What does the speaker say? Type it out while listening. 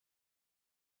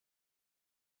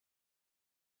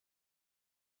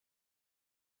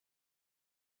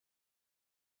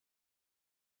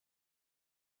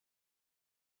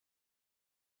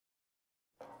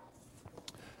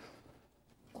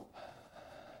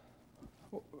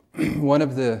One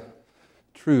of the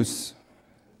truths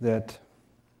that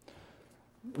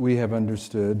we have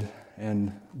understood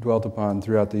and dwelt upon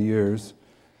throughout the years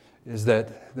is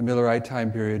that the Millerite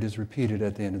time period is repeated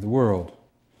at the end of the world.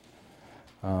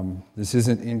 This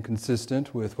isn't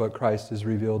inconsistent with what Christ has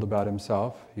revealed about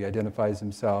himself. He identifies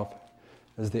himself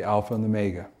as the Alpha and the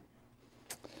Omega.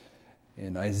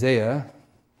 In Isaiah,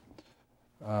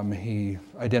 he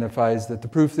identifies that the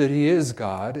proof that he is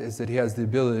God is that he has the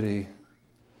ability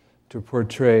to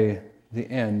portray the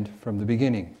end from the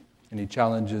beginning. And he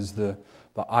challenges the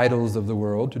idols of the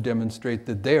world to demonstrate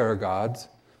that they are gods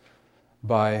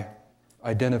by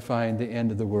identifying the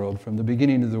end of the world from the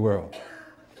beginning of the world.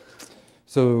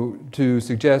 So to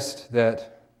suggest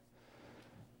that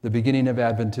the beginning of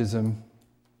Adventism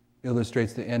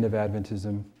illustrates the end of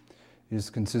Adventism is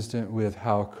consistent with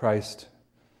how Christ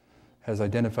has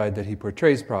identified that he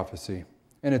portrays prophecy,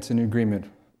 and it's in agreement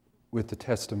with the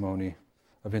testimony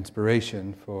of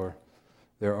inspiration, for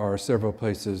there are several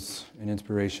places in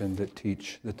inspiration that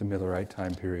teach that the Millerite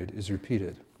time period is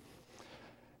repeated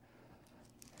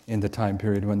in the time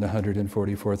period when the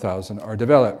 144,000 are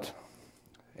developed.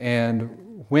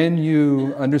 And when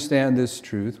you understand this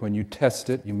truth, when you test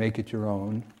it, you make it your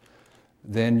own,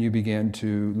 then you begin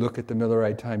to look at the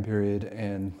Millerite time period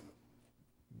and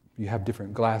you have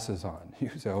different glasses on. You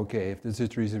say, okay, if this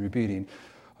history is repeating,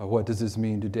 what does this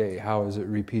mean today? How is it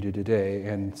repeated today?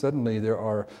 And suddenly there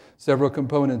are several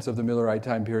components of the Millerite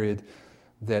time period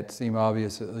that seem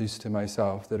obvious, at least to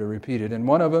myself, that are repeated. And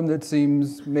one of them that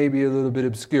seems maybe a little bit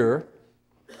obscure,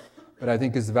 but I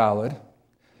think is valid,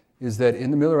 is that in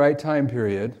the Millerite time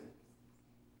period,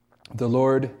 the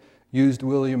Lord used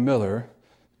William Miller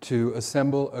to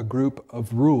assemble a group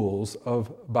of rules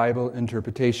of Bible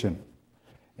interpretation.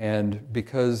 And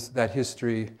because that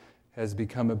history has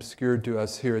become obscured to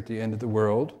us here at the end of the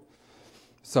world,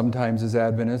 sometimes as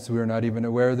Adventists we're not even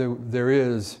aware that there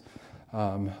is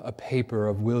a paper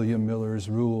of William Miller's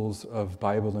rules of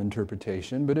Bible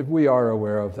interpretation. But if we are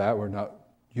aware of that, we're not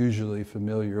usually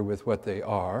familiar with what they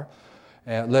are,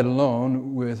 let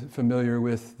alone familiar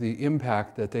with the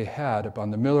impact that they had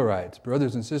upon the Millerites.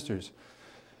 Brothers and sisters,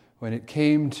 when it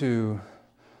came to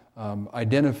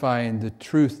identifying the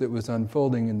truth that was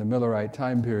unfolding in the Millerite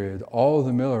time period, all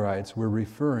the Millerites were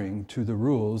referring to the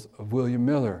rules of William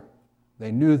Miller.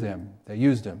 They knew them, they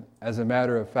used them. As a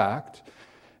matter of fact,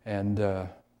 and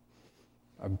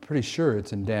I'm pretty sure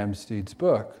it's in Damsteed's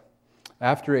book,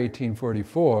 after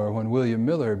 1844, when William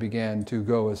Miller began to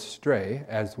go astray,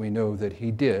 as we know that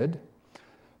he did,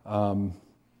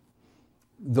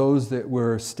 those that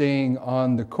were staying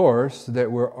on the course,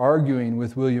 that were arguing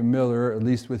with William Miller, at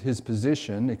least with his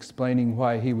position, explaining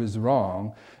why he was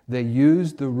wrong, they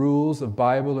used the rules of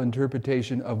Bible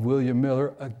interpretation of William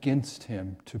Miller against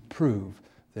him to prove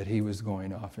that he was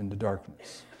going off into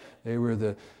darkness. They were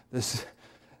the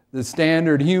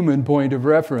standard human point of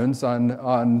reference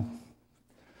on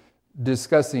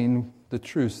discussing the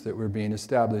truths that were being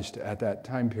established at that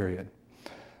time period.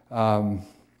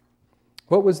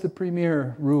 What was the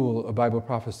premier rule of Bible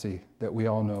prophecy that we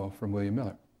all know from William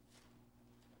Miller?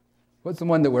 What's the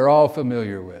one that we're all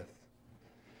familiar with?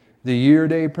 The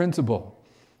year-day principle.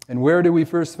 And where do we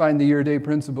first find the year-day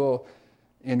principle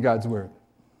in God's Word?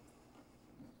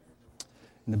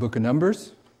 In the book of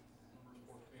Numbers?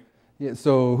 Yeah,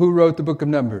 so who wrote the book of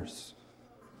Numbers?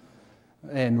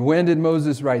 And when did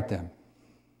Moses write them?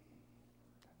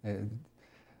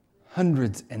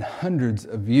 Hundreds and hundreds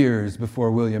of years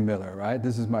before William Miller, right?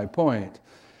 This is my point.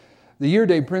 The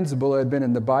year-day principle had been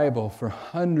in the Bible for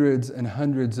hundreds and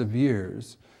hundreds of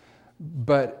years,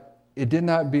 but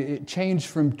it changed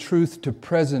from truth to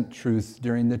present truth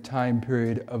during the time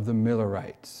period of the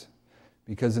Millerites.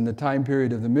 Because in the time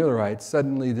period of the Millerites,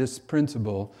 suddenly this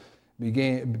principle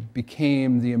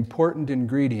became the important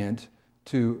ingredient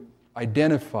to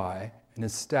identify and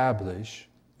establish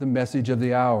the message of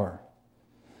the hour.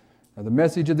 Now, the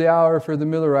message of the hour for the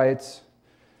Millerites,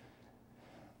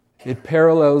 it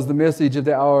parallels the message of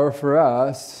the hour for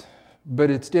us, but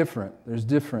it's different. There's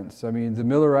difference. I mean, the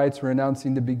Millerites were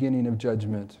announcing the beginning of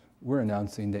judgment. We're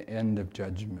announcing the end of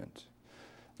judgment.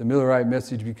 The Millerite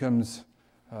message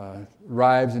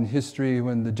arrives in history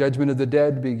when the judgment of the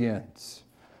dead begins.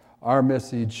 Our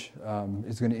message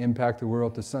is going to impact the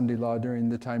world to Sunday law during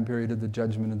the time period of the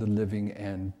judgment of the living.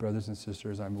 And brothers and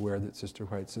sisters, I'm aware that Sister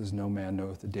White says, no man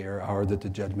knoweth the day or hour that the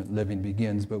judgment living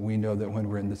begins. But we know that when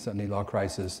we're in the Sunday law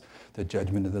crisis, the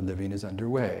judgment of the living is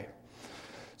underway.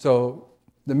 So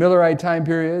the Millerite time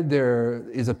period, there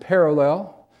is a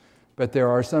parallel, but there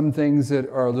are some things that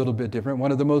are a little bit different.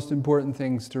 One of the most important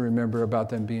things to remember about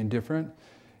them being different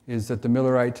is that the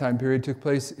Millerite time period took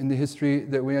place in the history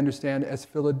that we understand as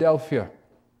Philadelphia.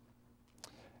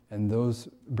 And those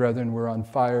brethren were on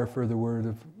fire for the word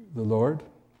of the Lord.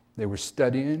 They were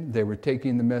studying, they were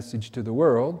taking the message to the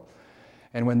world.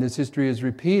 And when this history is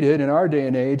repeated in our day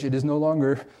and age, it is no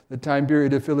longer the time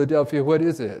period of Philadelphia. What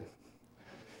is it?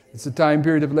 It's the time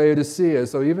period of Laodicea.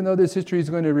 So even though this history is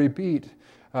going to repeat,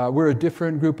 we're a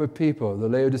different group of people. The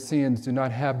Laodiceans do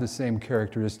not have the same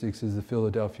characteristics as the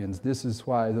Philadelphians. This is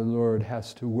why the Lord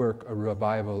has to work a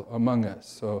revival among us.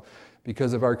 So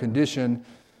because of our condition,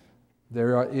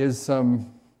 there is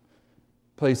some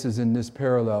places in this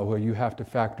parallel where you have to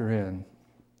factor in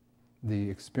the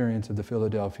experience of the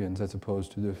Philadelphians as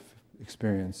opposed to the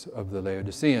experience of the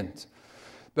Laodiceans.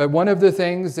 But one of the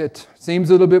things that seems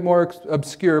a little bit more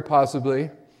obscure, possibly,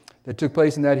 that took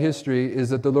place in that history is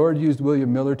that the Lord used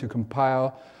William Miller to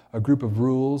compile a group of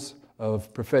rules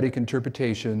of prophetic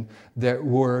interpretation that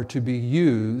were to be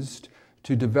used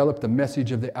to develop the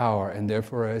message of the hour. And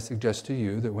therefore, I suggest to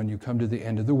you that when you come to the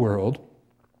end of the world,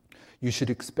 you should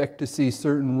expect to see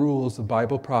certain rules of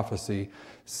Bible prophecy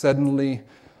suddenly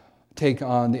take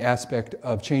on the aspect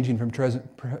of changing from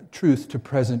truth to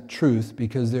present truth,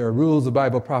 because there are rules of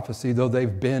Bible prophecy, though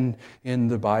they've been in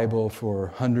the Bible for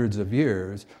hundreds of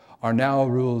years, are now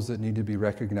rules that need to be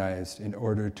recognized in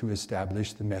order to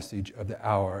establish the message of the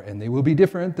hour. And they will be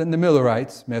different than the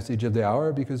Millerites' message of the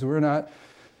hour, because we're not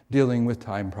dealing with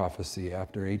time prophecy.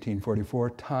 After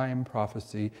 1844, time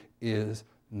prophecy is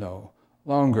no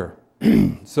longer.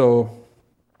 So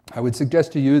I would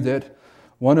suggest to you that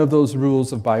one of those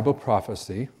rules of Bible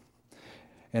prophecy,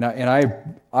 and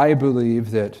I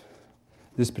believe that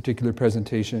this particular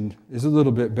presentation is a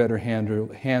little bit better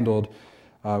handled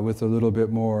with a little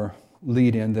bit more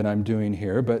lead-in than I'm doing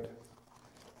here, but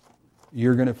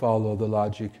you're going to follow the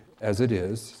logic as it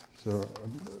is, so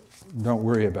don't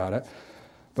worry about it.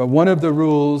 But one of the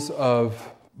rules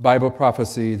of Bible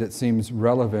prophecy that seems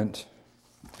relevant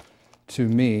to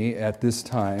me at this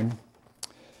time,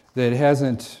 that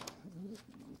hasn't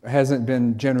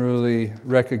been generally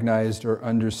recognized or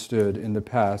understood in the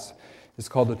past, is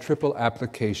called the triple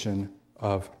application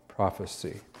of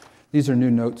prophecy. These are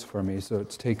new notes for me, so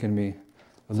it's taken me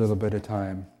a little bit of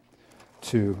time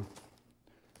to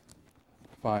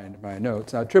find my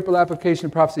notes. Now, triple application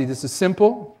of prophecy, this is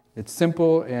simple. It's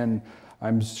simple, and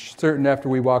I'm certain after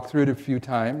we walk through it a few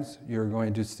times, you're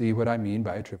going to see what I mean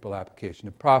by a triple application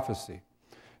of prophecy.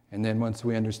 And then once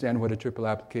we understand what a triple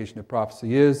application of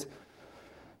prophecy is,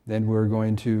 then we're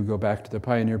going to go back to the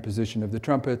pioneer position of the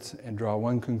trumpets and draw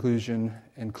one conclusion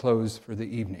and close for the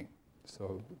evening.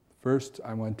 So first,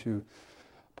 I want to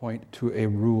point to a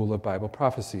rule of Bible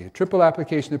prophecy. A triple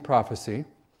application of prophecy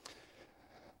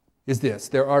is this.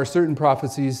 There are certain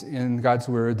prophecies in God's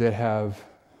Word that have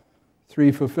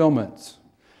three fulfillments.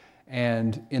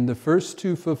 And in the first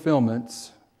two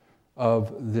fulfillments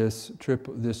of this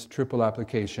triple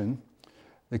application,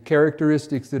 the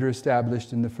characteristics that are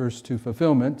established in the first two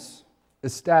fulfillments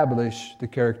establish the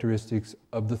characteristics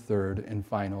of the third and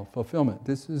final fulfillment.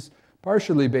 This is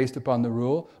partially based upon the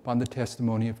rule, upon the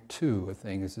testimony of two, a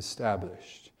thing is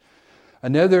established.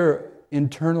 Another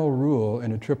internal rule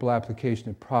in a triple application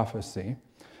of prophecy,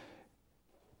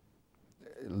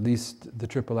 at least the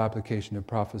triple application of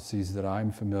prophecies that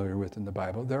I'm familiar with in the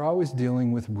Bible, they're always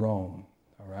dealing with Rome,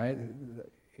 all right?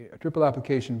 A triple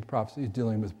application of prophecy is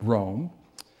dealing with Rome,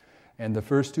 and the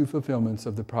first two fulfillments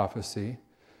of the prophecy,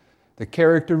 the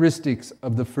characteristics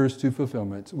of the first two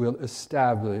fulfillments will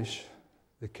establish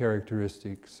the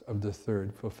characteristics of the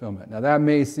third fulfillment. Now that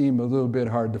may seem a little bit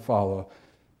hard to follow,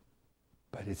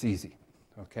 but it's easy,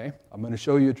 okay? I'm going to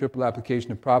show you a triple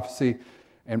application of prophecy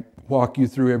and walk you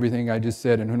through everything I just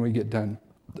said, and when we get done,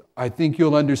 I think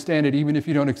you'll understand it even if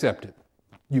you don't accept it.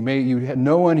 You had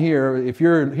no one here, if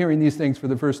you're hearing these things for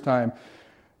the first time,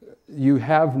 you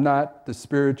have not the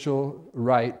spiritual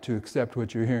right to accept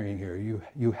what you're hearing here.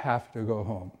 You have to go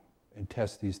home and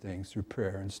test these things through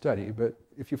prayer and study. But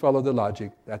if you follow the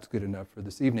logic, that's good enough for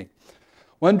this evening.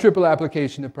 One triple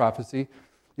application of prophecy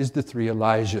is the three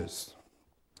Elijahs.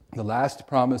 The last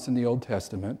promise in the Old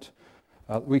Testament,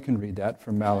 we can read that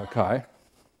from Malachi.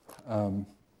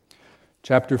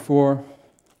 Chapter 4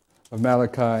 of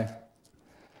Malachi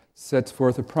sets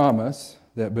forth a promise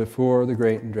that before the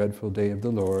great and dreadful day of the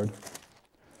Lord,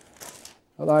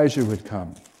 Elijah would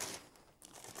come.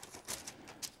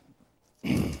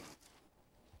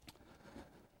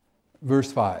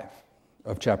 Verse 5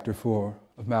 of chapter 4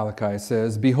 of Malachi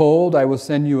says, "Behold, I will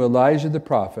send you Elijah the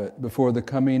prophet before the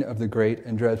coming of the great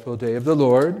and dreadful day of the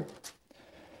Lord,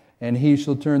 and he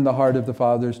shall turn the heart of the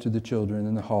fathers to the children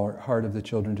and the heart of the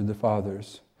children to the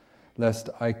fathers, lest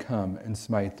I come and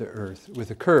smite the earth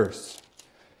with a curse.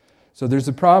 So there's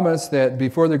a promise that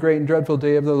before the great and dreadful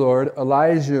day of the Lord,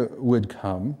 Elijah would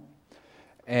come.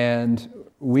 And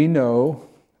we know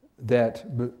that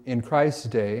in Christ's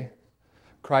day,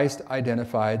 Christ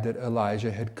identified that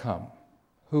Elijah had come.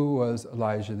 Who was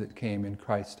Elijah that came in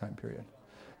Christ's time period?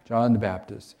 John the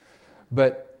Baptist.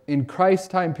 But in Christ's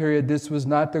time period, this was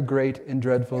not the great and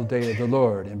dreadful day of the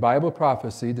Lord. In Bible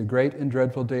prophecy, the great and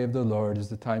dreadful day of the Lord is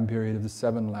the time period of the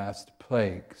 7 last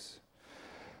plagues.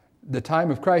 The time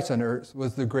of Christ on earth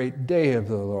was the great day of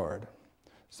the Lord.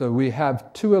 So we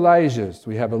have 2 Elijahs.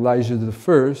 We have Elijah the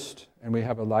first, and we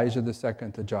have Elijah the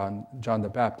second to John the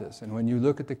Baptist. And when you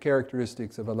look at the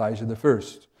characteristics of Elijah the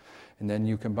first, and then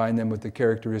you combine them with the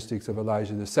characteristics of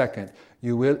Elijah the second,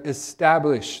 you will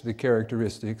establish the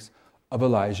characteristics of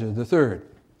Elijah the third.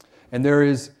 And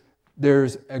there's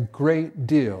a great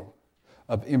deal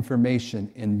of information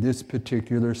in this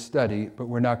particular study, but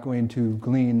we're not going to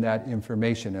glean that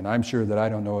information. And I'm sure that I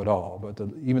don't know it all, but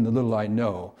even the little I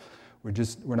know,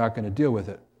 we're not going to deal with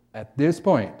it. At this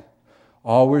point,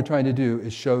 all we're trying to do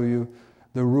is show you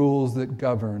the rules that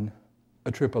govern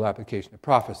a triple application of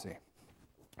prophecy.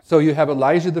 So you have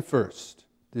Elijah the first.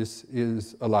 This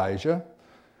is Elijah.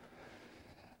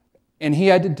 And he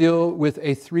had to deal with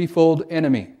a threefold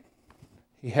enemy.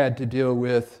 He had to deal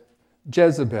with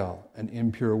Jezebel, an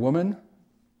impure woman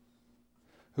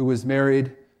who was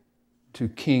married to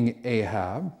King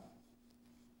Ahab.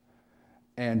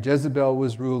 And Jezebel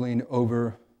was ruling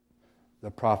over the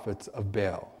prophets of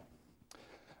Baal.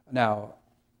 Now,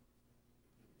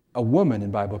 a woman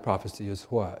in Bible prophecy is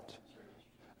what?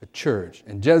 A church.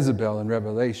 And Jezebel in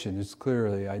Revelation is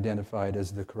clearly identified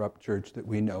as the corrupt church that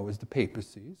we know as the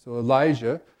papacy. So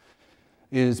Elijah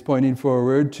is pointing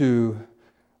forward to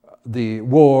the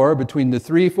war between the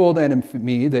threefold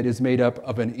enemy that is made up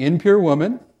of an impure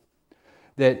woman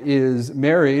that is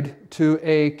married to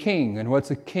a king. And what's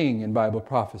a king in Bible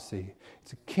prophecy?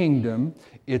 It's a kingdom.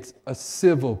 It's a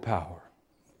civil power.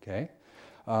 Okay?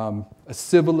 A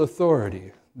civil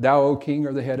authority. Thou, O king,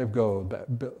 are the head of gold.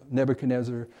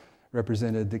 Nebuchadnezzar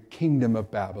represented the kingdom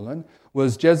of Babylon.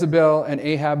 Was Jezebel and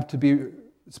Ahab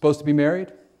supposed to be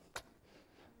married?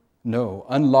 No.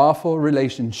 Unlawful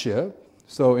relationship.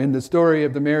 So in the story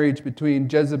of the marriage between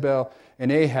Jezebel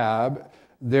and Ahab,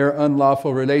 their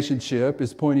unlawful relationship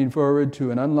is pointing forward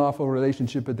to an unlawful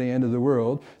relationship at the end of the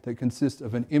world that consists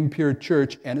of an impure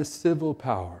church and a civil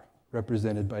power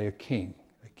represented by a king,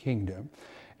 a kingdom.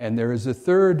 And there is a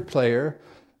third player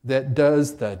that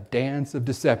does the dance of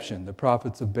deception. The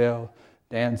prophets of Baal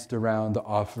danced around the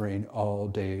offering all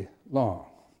day long.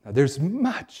 Now, there's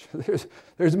much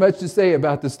to say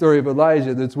about the story of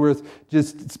Elijah that's worth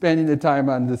just spending the time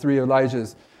on the 3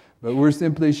 Elijahs, but we're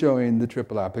simply showing the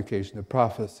triple application of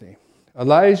prophecy.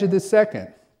 Elijah the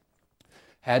second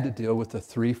had to deal with a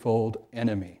threefold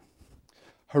enemy.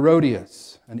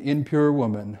 Herodias, an impure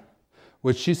woman,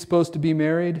 was she supposed to be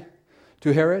married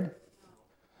to Herod?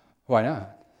 Why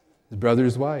not? His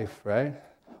brother's wife, right?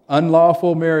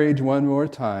 Unlawful marriage one more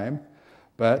time,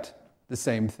 but the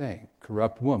same thing.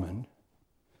 Corrupt woman,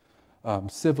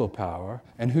 civil power.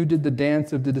 And who did the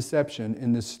dance of the deception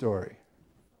in this story?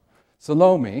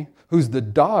 Salome, who's the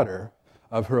daughter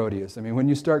of Herodias. I mean, when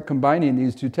you start combining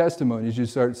these 2 testimonies, you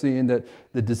start seeing that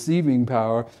the deceiving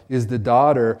power is the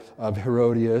daughter of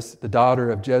Herodias, the daughter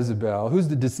of Jezebel. Who's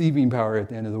the deceiving power at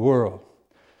the end of the world?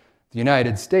 The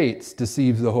United States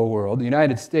deceives the whole world. The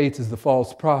United States is the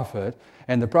false prophet,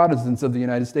 and the Protestants of the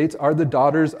United States are the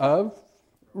daughters of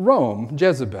Rome,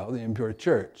 Jezebel, the impure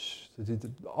church.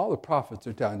 All the prophets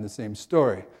are telling the same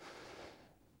story.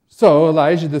 So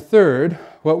Elijah the third,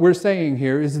 what we're saying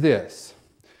here is this.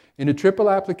 In a triple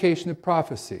application of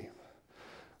prophecy,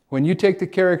 when you take the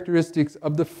characteristics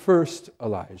of the first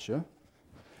Elijah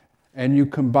and you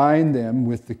combine them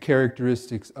with the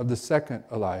characteristics of the second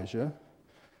Elijah,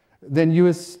 then you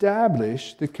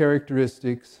establish the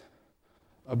characteristics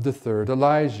of the third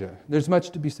Elijah. There's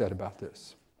much to be said about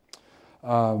this.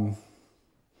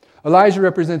 Elijah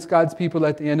represents God's people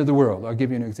at the end of the world. I'll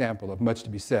give you an example of much to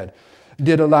be said.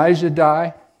 Did Elijah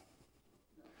die?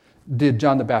 Did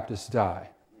John the Baptist die?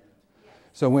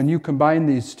 So when you combine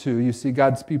these 2, you see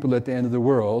God's people at the end of the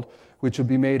world, which will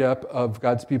be made up of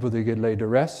God's people that get laid to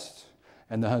rest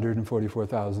and the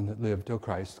 144,000 that live till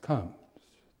Christ comes.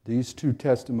 These 2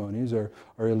 testimonies are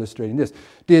illustrating this.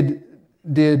 Did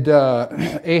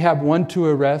Ahab want to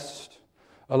arrest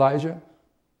Elijah?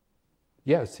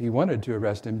 Yes, he wanted to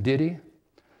arrest him. Did he?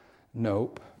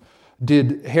 Nope.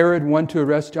 Did Herod want to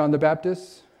arrest John the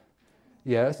Baptist?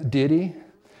 Yes. Did he?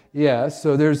 Yes.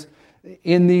 So there's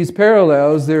In these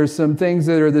parallels, there's some things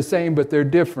that are the same, but they're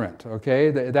different,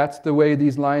 okay? That's the way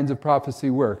these lines of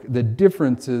prophecy work. The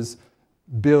differences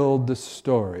build the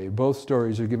story. Both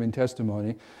stories are giving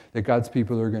testimony that God's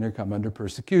people are going to come under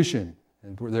persecution.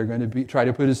 And they're going to try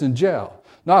to put us in jail.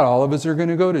 Not all of us are going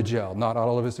to go to jail. Not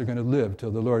all of us are going to live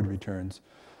till the Lord returns.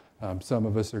 Some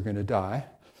of us are going to die.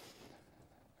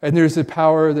 And there's a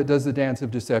power that does the dance of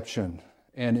deception.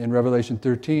 And in Revelation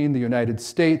 13, the United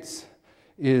States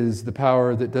is the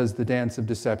power that does the dance of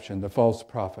deception, the false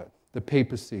prophet. The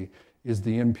papacy is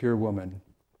the impure woman.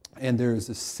 And there is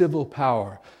a civil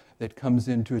power that comes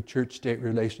into a church-state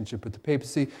relationship with the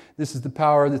papacy. This is the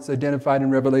power that's identified in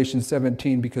Revelation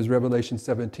 17, because Revelation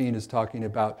 17 is talking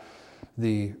about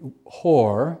the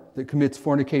whore that commits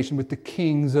fornication with the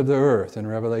kings of the earth. In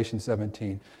Revelation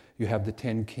 17, you have the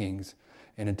 10 kings.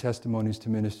 And in Testimonies to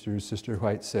Ministers, Sister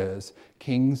White says,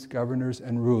 kings, governors,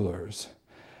 and rulers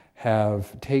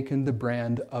have taken the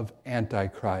brand of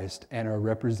Antichrist and are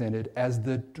represented as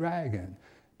the dragon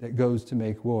that goes to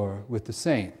make war with the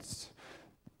saints.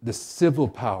 The civil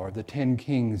power, the 10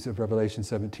 kings of Revelation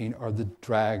 17, are the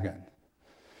dragon.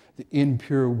 The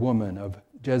impure woman of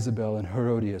Jezebel and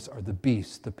Herodias are the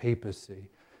beast, the papacy.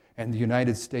 And the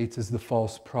United States is the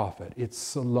false prophet. It's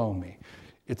Salome.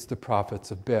 It's the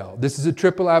prophets of Baal. This is a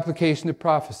triple application of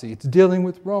prophecy. It's dealing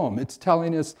with Rome. It's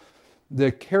telling us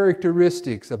the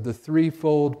characteristics of the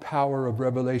threefold power of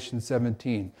Revelation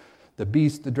 17. The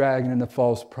beast, the dragon, and the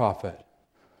false prophet.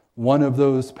 One of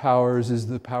those powers is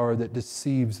the power that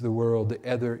deceives the world.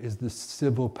 The other is the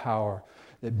civil power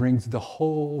that brings the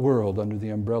whole world under the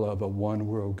umbrella of a one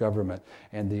world government.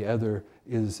 And the other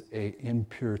is an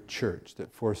impure church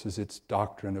that forces its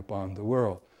doctrine upon the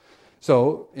world.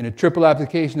 So, in a triple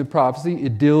application of prophecy,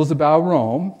 it deals about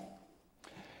Rome.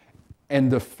 And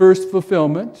the first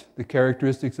fulfillment, the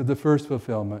characteristics of the first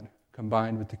fulfillment,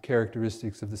 combined with the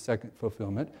characteristics of the second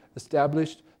fulfillment,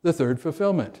 established the third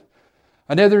fulfillment.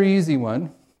 Another easy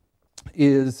one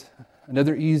is,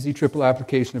 another easy triple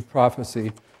application of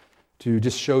prophecy to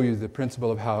just show you the principle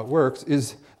of how it works,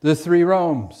 is the three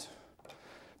Romes.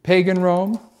 Pagan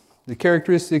Rome, the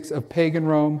characteristics of pagan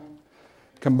Rome,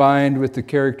 combined with the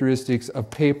characteristics of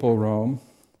papal Rome,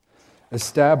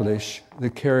 establish the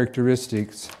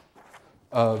characteristics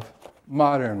of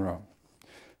modern Rome.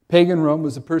 Pagan Rome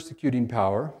was a persecuting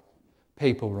power.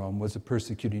 Papal Rome was a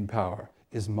persecuting power.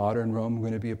 Is modern Rome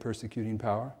going to be a persecuting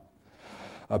power?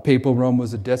 Papal Rome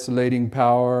was a desolating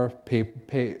power.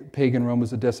 Pagan Rome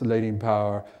was a desolating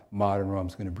power. Modern Rome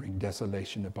is going to bring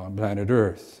desolation upon planet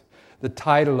Earth. The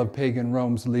title of pagan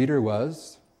Rome's leader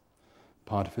was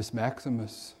Pontifex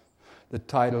Maximus. The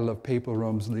title of papal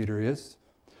Rome's leader is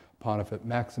Pontifex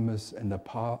Maximus, and the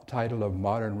title of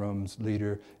modern Rome's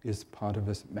leader is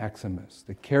Pontifex Maximus.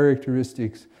 The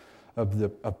characteristics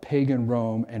of pagan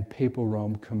Rome and papal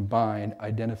Rome combined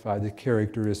identify the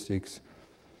characteristics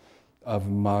of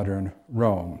modern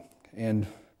Rome. And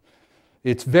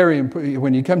it's very important,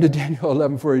 when you come to Daniel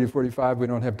 11:40-45, we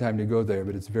don't have time to go there,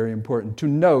 but it's very important to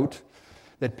note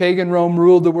that pagan Rome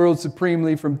ruled the world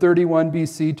supremely from 31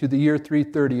 BC to the year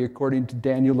 330, according to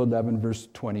Daniel 11, verse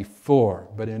 24.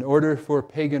 But in order for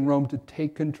pagan Rome to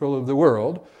take control of the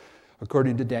world,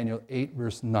 according to Daniel 8,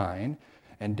 verse 9,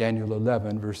 and Daniel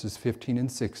 11, verses 15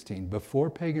 and 16, before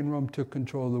pagan Rome took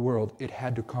control of the world, it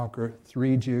had to conquer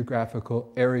three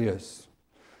geographical areas: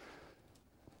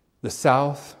 the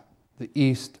south, the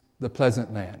east, the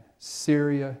Pleasant Land,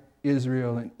 Syria,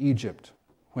 Israel, and Egypt.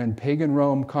 When pagan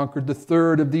Rome conquered the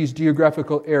third of these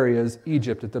geographical areas,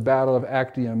 Egypt, at the Battle of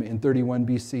Actium in 31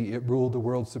 BC, it ruled the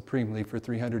world supremely for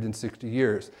 360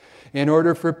 years. In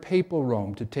order for papal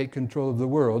Rome to take control of the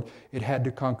world, it had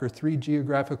to conquer three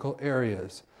geographical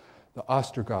areas: the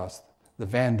Ostrogoths, the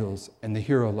Vandals, and the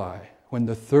Heruli. When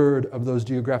the third of those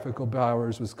geographical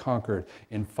powers was conquered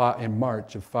in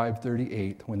March of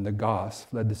 538, when the Goths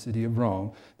fled the city of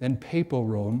Rome, then papal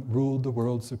Rome ruled the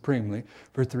world supremely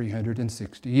for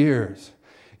 360 years.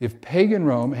 If pagan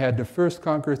Rome had to first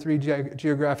conquer three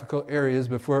geographical areas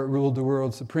before it ruled the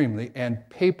world supremely, and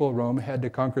papal Rome had to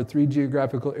conquer three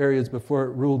geographical areas before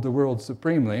it ruled the world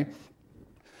supremely,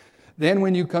 then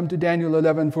when you come to Daniel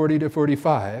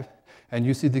 11:40-45, and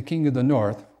you see the king of the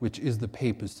north, which is the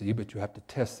papacy, but you have to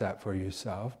test that for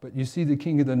yourself. But you see the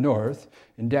king of the north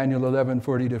in Daniel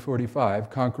 11:40-45,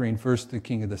 conquering first the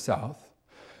king of the south,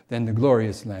 then the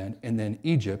glorious land, and then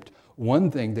Egypt.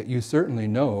 One thing that you certainly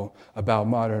know about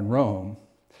modern Rome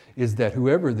is that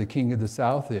whoever the king of the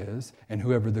south is, and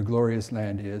whoever the glorious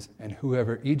land is, and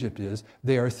whoever Egypt is,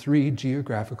 they are three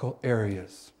geographical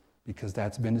areas, because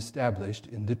that's been established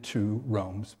in the two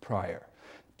Romes prior.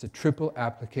 It's a triple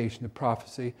application of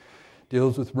prophecy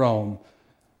deals with Rome.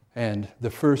 And the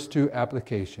first two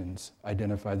applications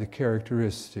identify the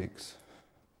characteristics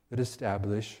that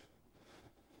establish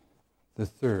the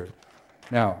third.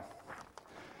 Now,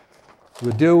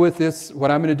 we'll deal with this,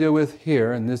 what I'm going to deal with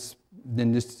here in this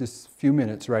few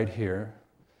minutes right here.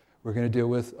 We're going to deal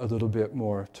with a little bit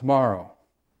more tomorrow.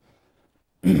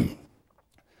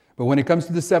 But when it comes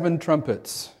to the seven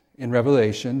trumpets in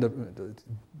Revelation,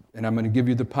 and I'm going to give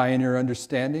you the pioneer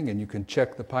understanding, and you can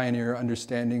check the pioneer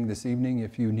understanding this evening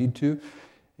if you need to,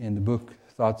 in the book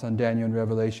Thoughts on Daniel and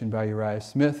Revelation by Uriah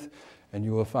Smith, and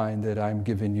you will find that I'm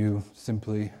giving you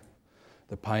simply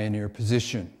the pioneer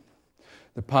position.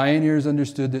 The pioneers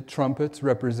understood that trumpets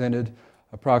represented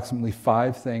approximately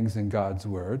 5 things in God's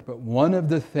Word, but one of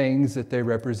the things that they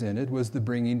represented was the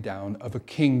bringing down of a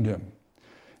kingdom.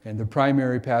 And the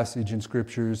primary passage in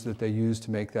Scriptures that they used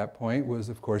to make that point was,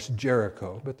 of course,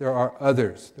 Jericho. But there are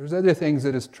others. There's other things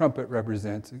that this trumpet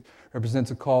represents. It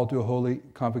represents a call to a holy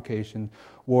convocation,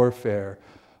 warfare,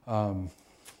 and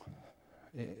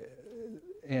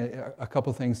a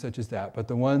couple things such as that. But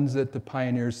the ones that the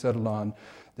pioneers settled on,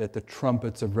 that the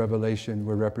trumpets of Revelation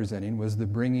were representing, was the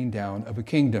bringing down of a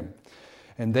kingdom.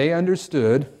 And they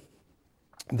understood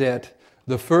that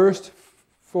the first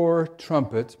 4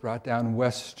 trumpets brought down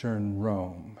Western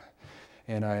Rome.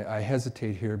 And I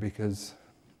hesitate here because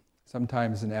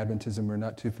sometimes in Adventism we're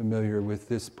not too familiar with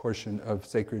this portion of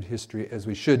sacred history as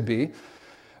we should be.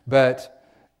 But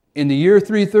in the year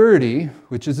 330,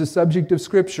 which is the subject of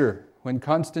Scripture, when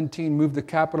Constantine moved the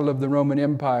capital of the Roman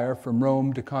Empire from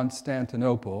Rome to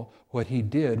Constantinople, what he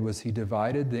did was he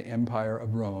divided the Empire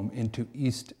of Rome into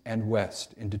East and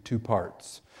West, into 2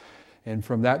 parts. And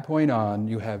from that point on,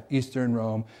 you have Eastern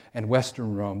Rome and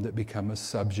Western Rome that become a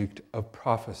subject of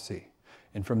prophecy.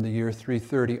 And from the year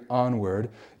 330 onward,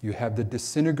 you have the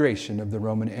disintegration of the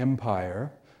Roman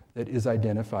Empire that is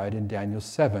identified in Daniel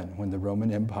 7, when the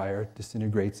Roman Empire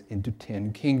disintegrates into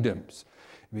 10 kingdoms.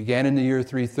 It began in the year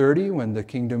 330, when the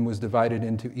kingdom was divided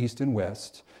into East and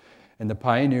West. And the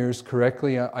pioneers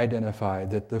correctly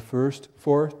identified that the first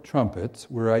 4 trumpets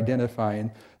were identifying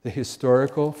the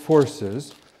historical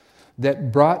forces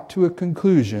that brought to a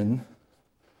conclusion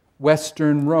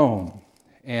Western Rome.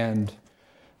 And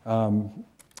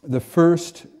the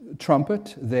first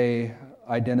trumpet they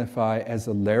identify as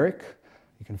a lyric.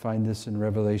 You can find this in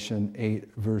Revelation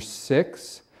 8, verse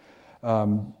 6.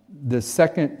 The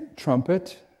second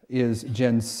trumpet is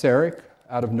Genseric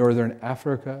out of northern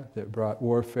Africa that brought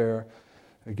warfare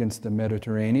against the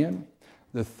Mediterranean.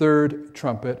 The third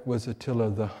trumpet was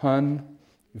Attila the Hun.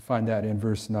 You find that in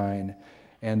verse 9.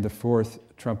 And the 4th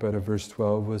trumpet of verse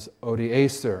 12 was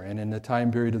Odieser. And in the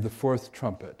time period of the 4th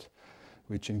trumpet,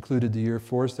 which included the year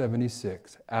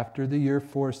 476, after the year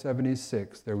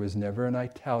 476, there was never an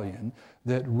Italian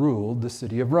that ruled the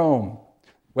city of Rome.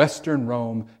 Western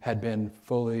Rome had been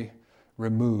fully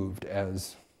removed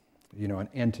as, an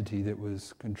entity that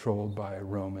was controlled by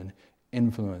Roman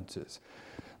influences.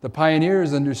 The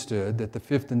pioneers understood that the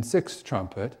 5th and 6th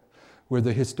trumpet were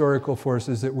the historical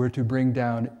forces that were to bring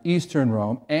down Eastern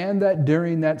Rome, and that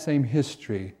during that same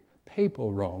history,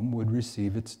 Papal Rome would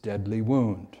receive its deadly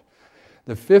wound.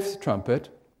 The 5th trumpet,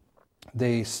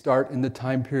 they start in the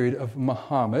time period of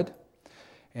Muhammad,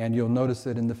 and you'll notice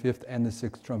that in the 5th and the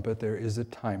 6th trumpet there is a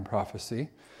time prophecy.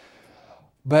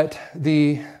 But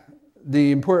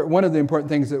one of the important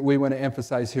things that we want to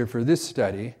emphasize here for this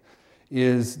study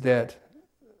is that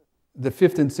the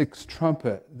 5th and 6th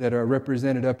trumpet that are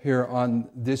represented up here on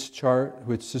this chart,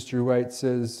 which Sister White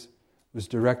says was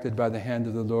directed by the hand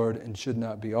of the Lord and should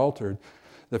not be altered,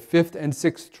 the 5th and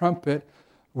 6th trumpet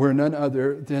were none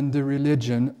other than the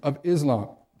religion of Islam.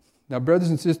 Now, brothers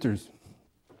and sisters,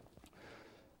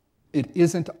 it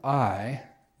isn't I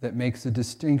that makes a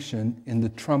distinction in the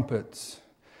trumpets.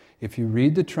 If you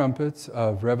read the trumpets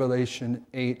of Revelation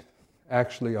 8,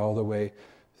 actually all the way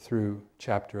through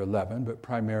chapter 11, but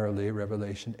primarily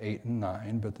Revelation 8 and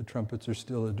 9, but the trumpets are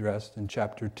still addressed in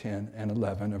chapter 10 and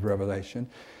 11 of Revelation.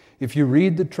 If you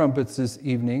read the trumpets this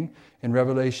evening in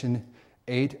Revelation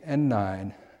 8 and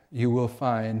 9, you will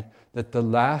find that the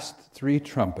last 3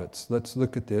 trumpets, let's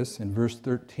look at this in verse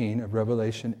 13 of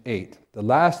Revelation 8. The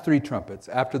last 3 trumpets,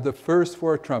 after the first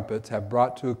 4 trumpets have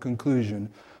brought to a conclusion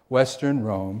Western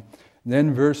Rome,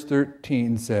 then verse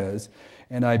 13 says,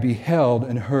 "And I beheld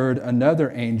and heard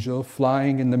another angel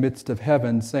flying in the midst of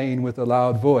heaven, saying with a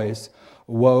loud voice,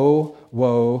 Woe,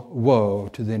 woe, woe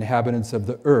to the inhabitants of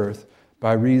the earth,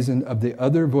 by reason of the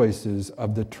other voices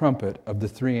of the trumpet of the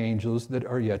 3 angels that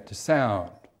are yet to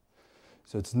sound."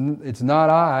 So it's not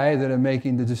I that am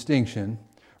making the distinction.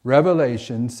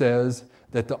 Revelation says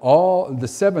that the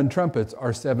 7 trumpets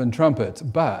are 7 trumpets,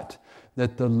 but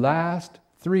that the last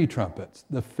three trumpets,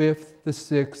 the fifth, the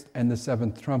sixth, and the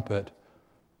seventh trumpet,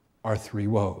 are three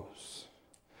woes.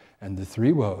 And the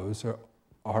three woes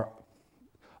are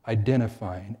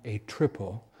identifying a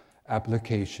triple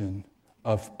application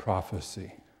of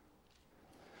prophecy.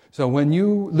 So when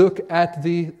you look at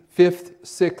the fifth,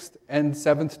 sixth, and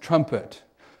seventh trumpet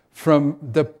from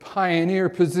the pioneer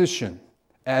position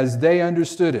as they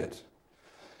understood it,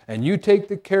 and you take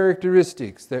the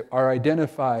characteristics that are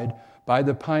identified by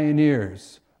the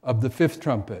pioneers of the fifth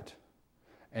trumpet,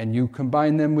 and you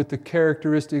combine them with the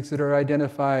characteristics that are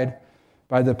identified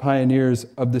by the pioneers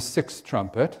of the sixth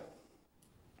trumpet,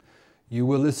 you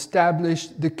will establish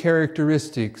the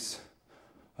characteristics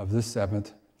of the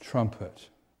seventh trumpet.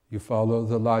 You follow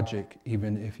the logic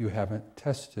even if you haven't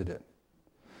tested it.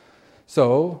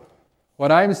 So,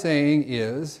 what I'm saying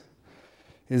is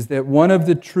that one of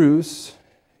the truths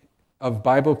of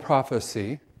Bible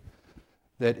prophecy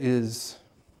that is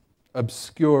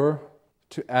obscure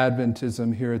to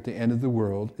Adventism here at the end of the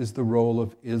world is the role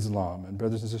of Islam. And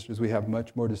brothers and sisters, we have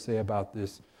much more to say about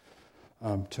this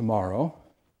tomorrow.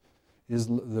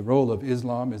 The role of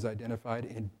Islam is identified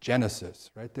in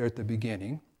Genesis, right there at the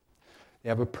beginning. They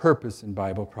have a purpose in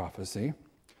Bible prophecy.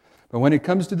 But when it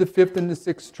comes to the fifth and the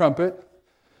sixth trumpet,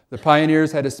 the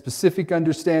pioneers had a specific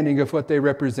understanding of what they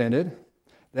represented.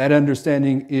 That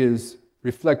understanding is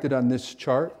reflected on this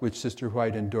chart, which Sister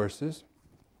White endorses.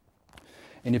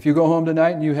 And if you go home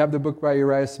tonight and you have the book by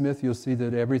Uriah Smith, you'll see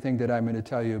that everything that I'm going to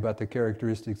tell you about the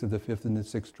characteristics of the fifth and the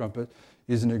sixth trumpet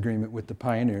is in agreement with the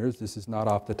pioneers. This is not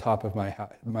off the top of my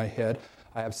head.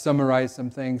 I have summarized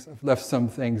some things. I've left some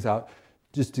things out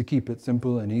just to keep it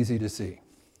simple and easy to see.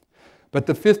 But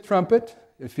the fifth trumpet,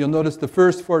 if you'll notice the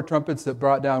first four trumpets that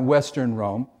brought down Western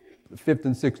Rome, the fifth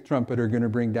and sixth trumpet are going to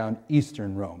bring down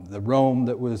Eastern Rome, the Rome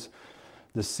that was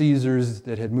the Caesars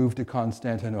that had moved to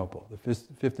Constantinople. The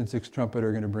fifth and sixth trumpet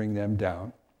are going to bring them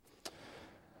down.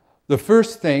 The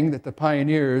first thing that the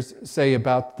pioneers say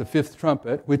about the fifth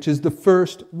trumpet, which is the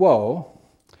first woe,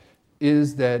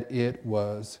 is that it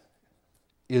was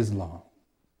Islam.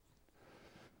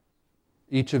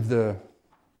 Each of the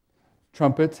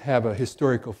trumpets have a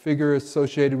historical figure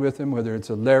associated with them, whether it's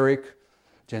Alaric,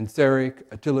 Genseric,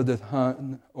 Attila the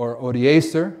Hun, or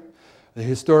Odieser. The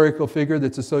historical figure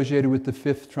that's associated with the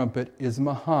fifth trumpet is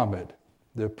Muhammad,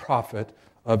 the prophet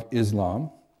of Islam.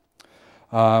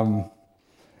 And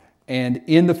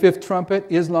in the fifth trumpet,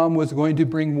 Islam was going to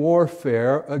bring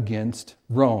warfare against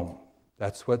Rome.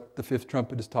 That's what the fifth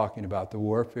trumpet is talking about, the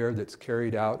warfare that's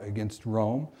carried out against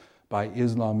Rome by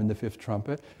Islam in the fifth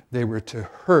trumpet. They were to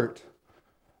hurt,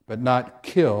 but not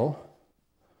kill,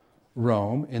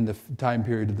 Rome in the time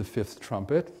period of the fifth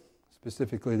trumpet.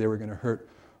 Specifically, they were going to hurt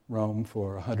Rome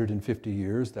for 150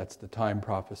 years. That's the time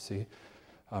prophecy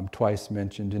twice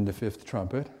mentioned in the fifth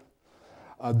trumpet.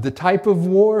 The type of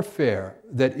warfare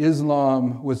that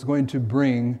Islam was going to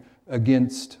bring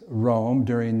against Rome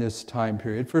during this time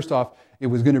period. First off, it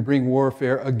was going to bring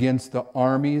warfare against the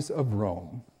armies of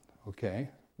Rome. Okay?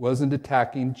 Wasn't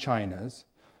attacking China.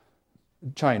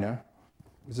 It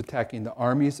was attacking the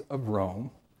armies of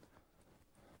Rome.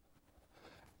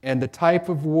 And the type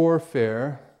of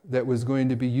warfare that was going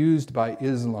to be used by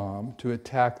Islam to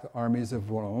attack the armies of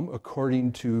Rome,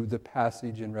 according to the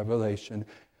passage in Revelation,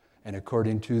 and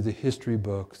according to the history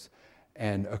books,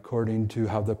 and according to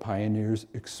how the pioneers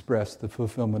expressed the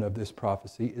fulfillment of this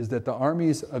prophecy, is that the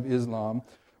armies of Islam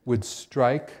would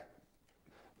strike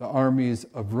the armies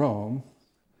of Rome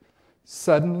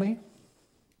suddenly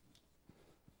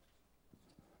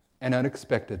and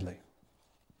unexpectedly.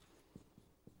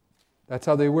 That's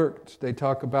how they worked. They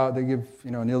talk about, they give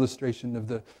an illustration of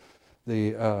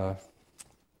the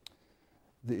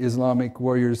Islamic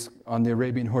warriors on the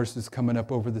Arabian horses coming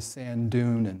up over the sand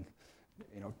dune and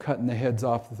cutting the heads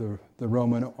off the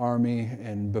Roman army,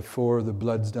 and before the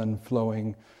blood's done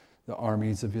flowing, the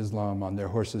armies of Islam on their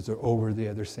horses are over the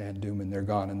other sand dune and they're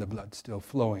gone and the blood's still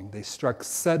flowing. They struck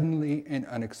suddenly and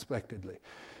unexpectedly.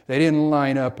 They didn't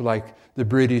line up like the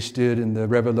British did in the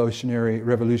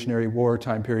Revolutionary War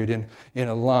time period in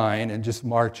a line and just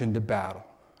march into battle.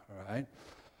 All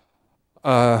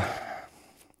right?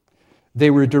 They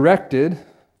were directed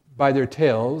by their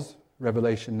tails,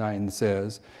 Revelation 9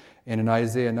 says, and in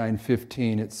Isaiah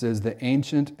 9:15 it says, "The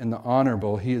ancient and the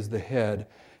honorable, he is the head,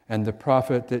 and the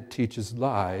prophet that teaches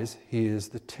lies, he is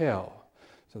the tail."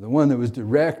 So the one that was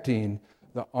directing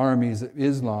the armies of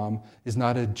Islam is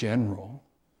not a general.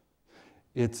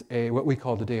 It's what we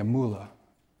call today a mullah.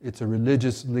 It's a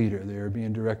religious leader. They are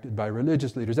being directed by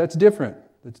religious leaders. That's different.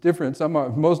 That's different.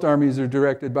 Most armies are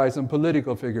directed by some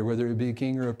political figure, whether it be a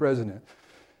king or a president.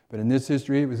 But in this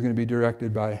history, it was going to be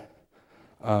directed by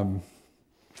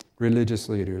religious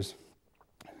leaders.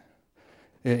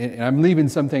 And I'm leaving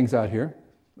some things out here,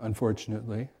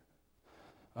 unfortunately.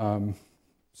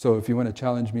 So if you want to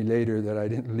challenge me later that I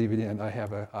didn't leave it in, I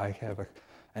have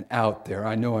an out there.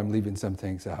 I know I'm leaving some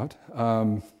things out.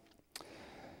 I'll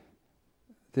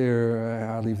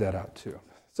leave that out too.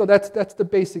 So that's the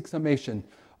basic summation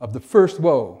of the first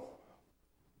woe,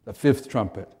 the fifth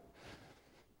trumpet.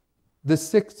 The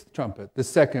sixth trumpet, the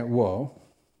second woe,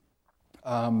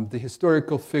 the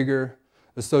historical figure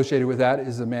associated with that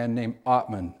is a man named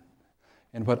Otman.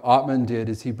 And what Otman did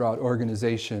is he brought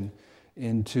organization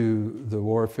into the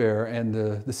warfare and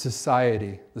the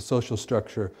society, the social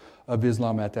structure of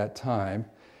Islam at that time.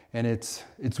 And it's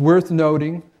worth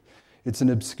noting, it's an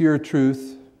obscure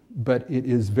truth, but it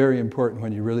is very important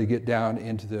when you really get down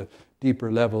into the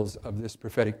deeper levels of this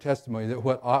prophetic testimony, that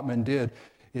what Otman did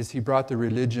is he brought the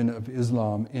religion of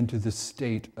Islam into the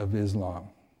state of Islam.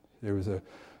 There was a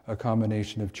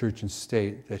combination of church and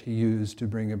state that he used to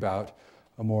bring about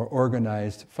a more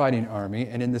organized fighting army.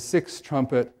 And in the sixth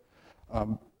trumpet,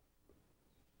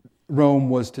 Rome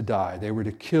was to die. They were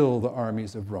to kill the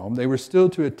armies of Rome. They were still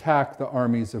to attack the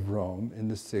armies of Rome in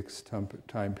the sixth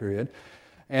time period.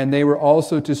 And they were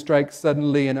also to strike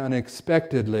suddenly and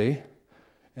unexpectedly.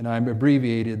 And I'm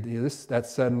abbreviated this, that's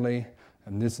suddenly,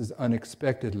 and this is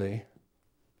unexpectedly.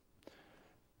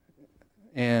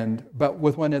 But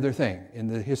with one other thing, in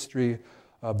the history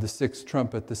of the sixth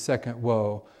trumpet, the second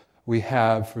woe, we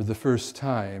have for the first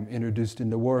time introduced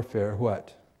into warfare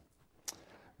what?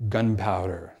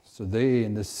 Gunpowder. So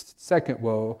in the second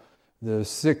woe, the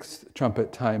sixth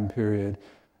trumpet time period,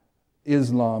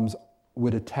 Islam's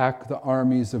would attack the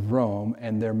armies of Rome,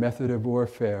 and their method of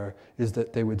warfare is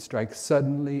that they would strike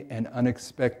suddenly and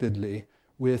unexpectedly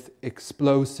with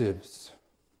explosives.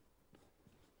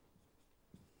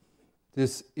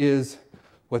 This is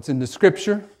what's in the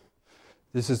scripture.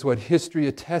 This is what history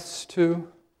attests to.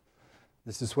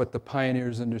 This is what the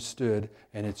pioneers understood,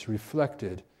 and it's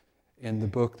reflected in the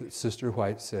book that Sister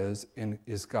White says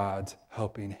is God's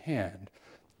helping hand.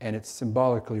 And it's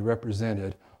symbolically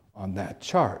represented on that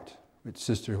chart, which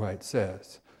Sister White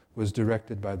says was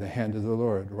directed by the hand of the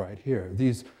Lord right here.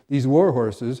 These war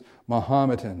horses,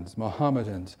 Mohammedans,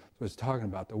 was talking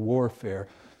about the warfare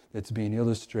that's being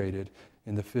illustrated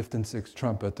in the fifth and sixth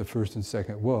trumpet, the first and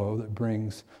second woe, that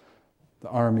brings the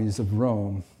armies of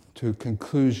Rome to a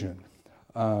conclusion.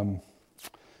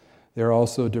 They're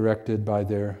also directed by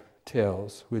their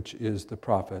tails, which is the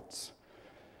prophets.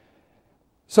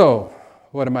 So,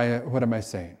 what am I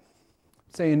saying?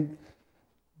 Saying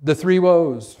the three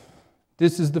woes.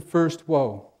 This is the first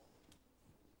woe.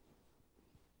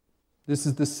 This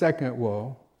is the second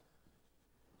woe.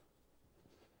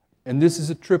 And this is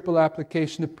a triple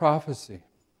application of prophecy.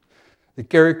 The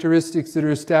characteristics that are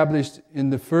established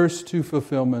in the first two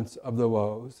fulfillments of the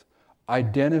woes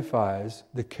identifies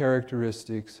the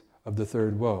characteristics of the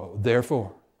third woe.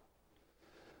 Therefore,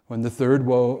 when the third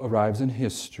woe arrives in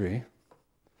history,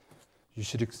 you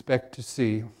should expect to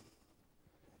see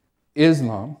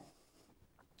Islam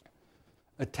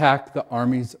attack the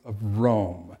armies of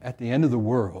Rome. At the end of the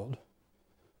world,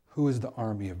 who is the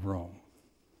army of Rome?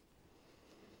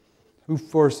 Who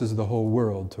forces the whole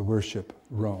world to worship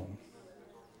Rome?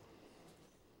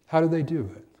 How do they do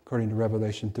it? According to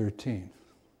Revelation 13.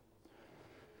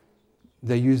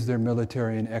 They use their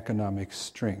military and economic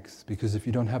strength, because if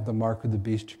you don't have the mark of the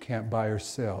beast, you can't buy or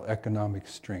sell. Economic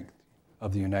strength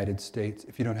of the United States.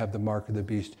 If you don't have the mark of the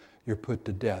beast, you're put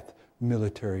to death.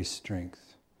 Military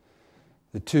strength.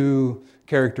 The two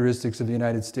characteristics of the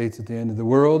United States at the end of the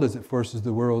world, as it forces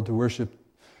the world to worship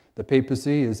the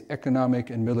papacy, is economic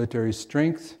and military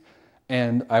strength.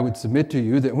 And I would submit to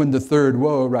you that when the third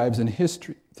woe arrives in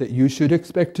history, that you should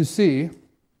expect to see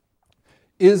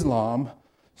Islam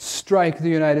strike the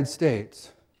United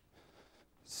States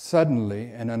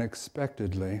suddenly and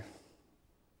unexpectedly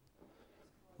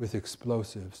with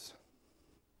explosives.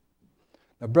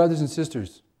 Now, brothers and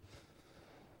sisters,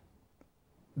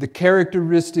 the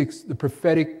characteristics, the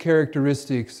prophetic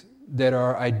characteristics that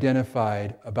are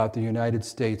identified about the United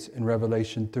States in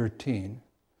Revelation 13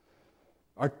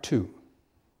 are two.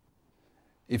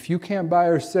 If you can't buy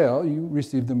or sell, you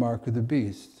receive the mark of the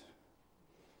beast.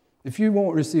 If you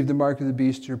won't receive the mark of the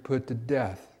beast, you're put to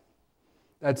death.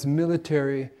 That's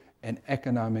military and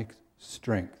economic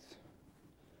strength.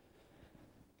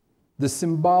 The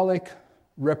symbolic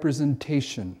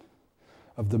representation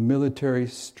of the military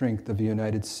strength of the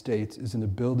United States is in a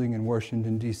building in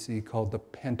Washington, D.C. called the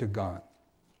Pentagon.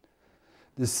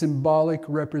 The symbolic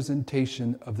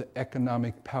representation of the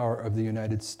economic power of the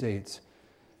United States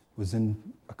was in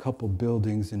a couple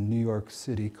buildings in New York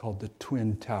City called the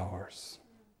Twin Towers.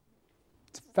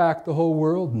 It's a fact the whole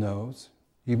world knows,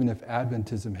 even if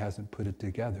Adventism hasn't put it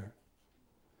together.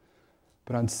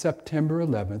 But on September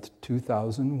 11th,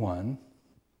 2001,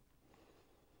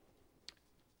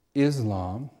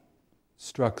 Islam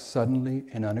struck suddenly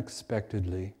and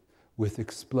unexpectedly with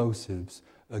explosives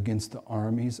against the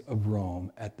armies of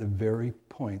Rome at the very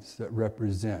points that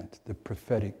represent the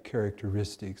prophetic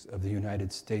characteristics of the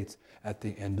United States at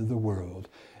the end of the world.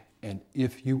 And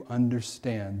if you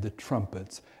understand the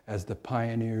trumpets as the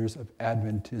pioneers of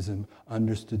Adventism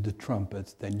understood the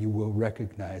trumpets, then you will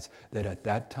recognize that at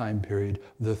that time period,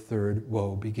 the third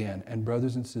woe began. And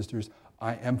brothers and sisters,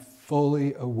 I am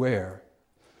fully aware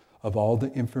of all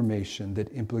the information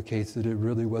that implicates that it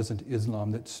really wasn't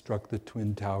Islam that struck the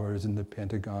Twin Towers and the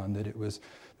Pentagon, that it was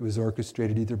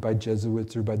orchestrated either by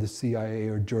Jesuits or by the CIA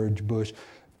or George Bush.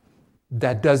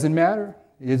 That doesn't matter.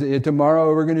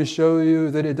 Tomorrow we're going to show you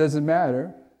that it doesn't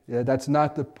matter. Yeah, that's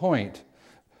not the point.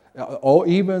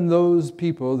 Even those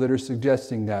people that are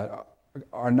suggesting that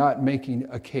are not making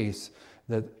a case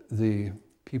that the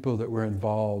people that were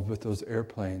involved with those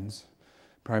airplanes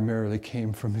primarily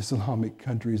came from Islamic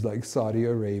countries like Saudi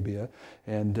Arabia.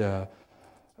 And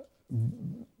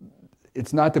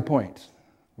it's not the point.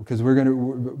 Because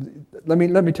let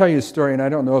me tell you a story, and I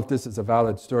don't know if this is a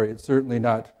valid story. It's certainly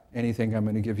not anything I'm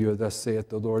going to give you a thus saith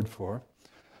the Lord for.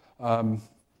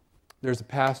 There's a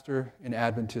pastor in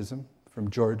Adventism from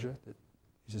Georgia.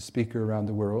 He's a speaker around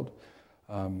the world.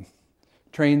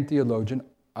 Trained theologian.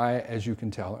 As you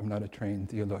can tell, I'm not a trained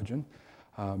theologian.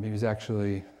 He was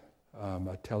actually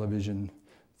a television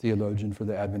theologian for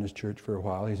the Adventist Church for a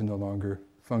while. He's no longer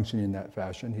functioning in that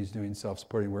fashion. He's doing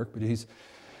self-supporting work, but he's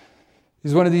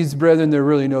one of these brethren that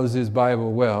really knows his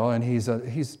Bible well, and he's a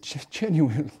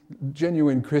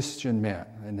genuine Christian man.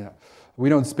 And we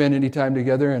don't spend any time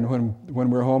together, and when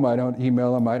we're home, I don't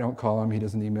email him, I don't call him, he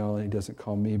doesn't email, and he doesn't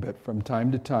call me, but from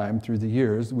time to time, through the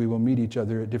years, we will meet each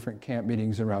other at different camp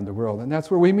meetings around the world, and that's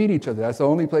where we meet each other. That's the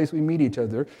only place we meet each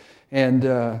other, and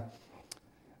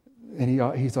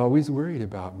he's always worried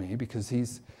about me, because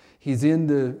he's in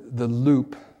the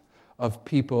loop of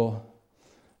people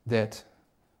that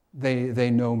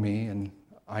they know me, and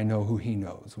I know who he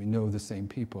knows. We know the same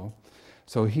people.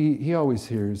 So he always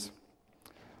hears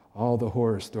all the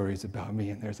horror stories about me,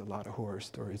 and there's a lot of horror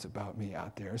stories about me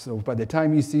out there. So by the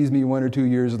time he sees me 1 or 2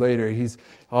 years later,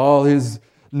 all his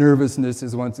nervousness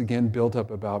is once again built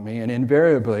up about me. And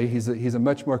invariably, he's a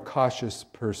much more cautious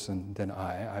person than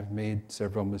I. I've made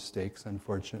several mistakes,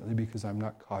 unfortunately, because I'm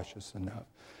not cautious enough.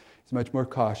 He's much more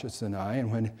cautious than I.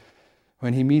 And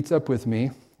when he meets up with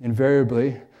me,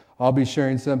 invariably, I'll be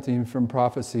sharing something from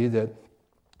prophecy that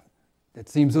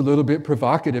seems a little bit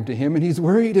provocative to him, and he's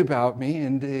worried about me,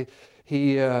 and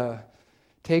he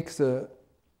takes a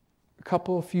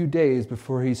few days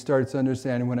before he starts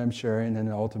understanding what I'm sharing, and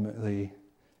ultimately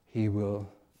he'll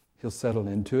settle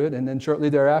into it, and then shortly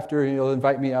thereafter he'll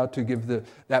invite me out to give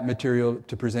that material,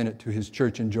 to present it to his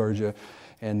church in Georgia,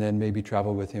 and then maybe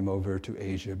travel with him over to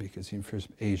Asia, because he's from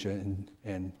Asia,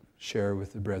 and share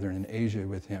with the brethren in Asia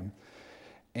with him.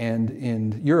 And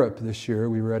in Europe this year,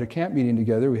 we were at a camp meeting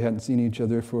together. We hadn't seen each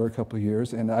other for a couple of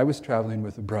years, and I was traveling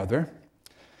with a brother.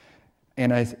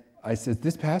 And I said,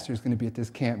 this pastor is going to be at this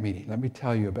camp meeting. Let me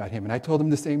tell you about him. And I told him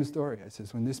the same story. I said,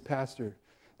 when this pastor,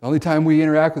 the only time we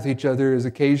interact with each other is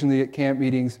occasionally at camp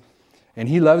meetings, and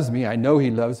he loves me. I know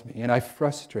he loves me, and I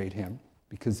frustrate him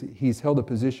because he's held a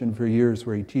position for years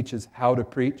where he teaches how to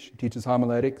preach, he teaches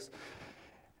homiletics.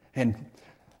 And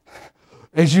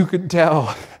as you could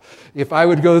tell, if I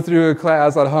would go through a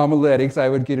class on homiletics, I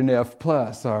would get an F+,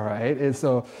 all right? And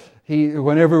so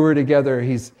whenever we're together,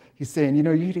 he's saying, you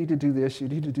need to do this, you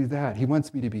need to do that. He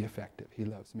wants me to be effective. He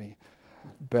loves me.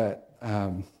 But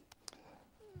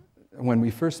when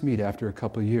we first meet after a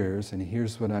couple of years, and he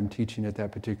hears what I'm teaching at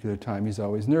that particular time, he's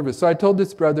always nervous. So I told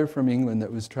this brother from England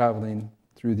that was traveling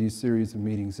through these series of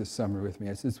meetings this summer with me,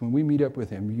 I said, when we meet up with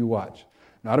him, you watch.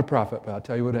 Not a prophet, but I'll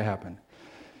tell you what'll happen.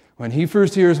 When he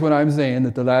first hears what I'm saying,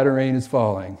 that the latter rain is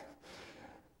falling,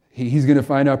 he's going to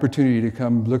find opportunity to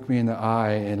come look me in the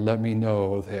eye and let me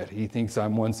know that he thinks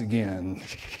I'm once again,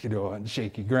 on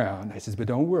shaky ground. I says, but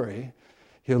don't worry.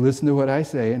 He'll listen to what I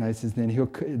say, and I says,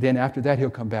 then after that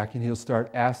he'll come back and he'll start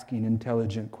asking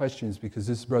intelligent questions, because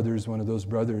this brother is one of those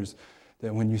brothers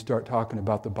that when you start talking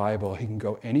about the Bible, he can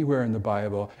go anywhere in the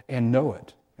Bible and know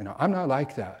it. I'm not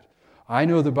like that. I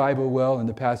know the Bible well and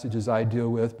the passages I deal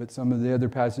with, but some of the other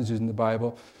passages in the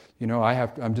Bible,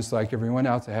 I'm just like everyone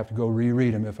else. I have to go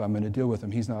reread them if I'm going to deal with them.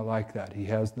 He's not like that. He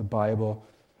has the Bible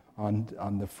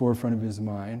on the forefront of his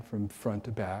mind from front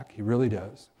to back. He really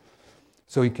does.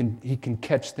 So he can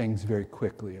catch things very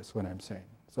quickly, is what I'm saying.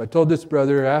 So I told this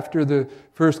brother, after the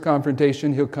first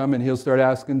confrontation, he'll come and he'll start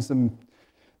asking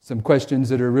some questions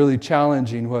that are really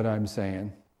challenging what I'm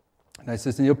saying. And I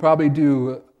said, and he'll probably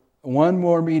do one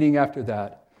more meeting after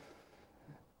that.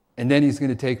 And then he's going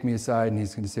to take me aside and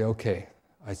he's going to say, okay,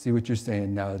 I see what you're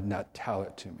saying now tell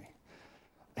it to me.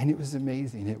 And it was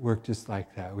amazing. It worked just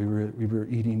like that. We were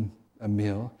eating a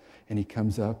meal and he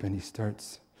comes up and he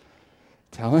starts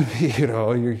telling me,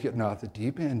 you're getting off the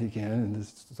deep end again,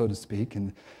 so to speak.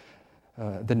 And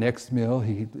the next meal,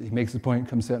 he makes the point,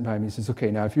 comes sitting by me, he says,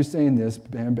 okay, now if you're saying this,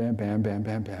 bam, bam, bam, bam,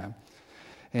 bam, bam.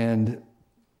 And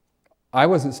I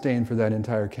wasn't staying for that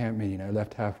entire camp meeting. I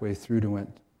left halfway through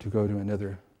to go to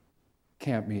another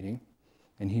camp meeting,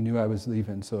 and he knew I was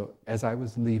leaving. So as I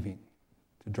was leaving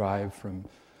to drive from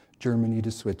Germany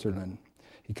to Switzerland,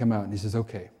 he come out and he says,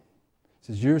 okay. He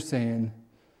says, you're saying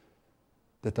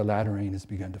that the latter rain has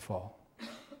begun to fall.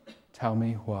 Tell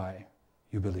me why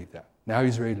you believe that. Now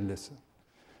he's ready to listen.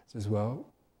 He says, well,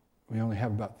 we only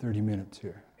have about 30 minutes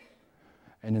here.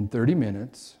 And in 30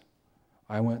 minutes,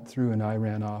 I went through and I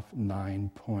ran off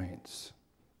 9 points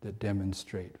that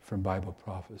demonstrate from Bible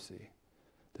prophecy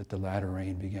that the latter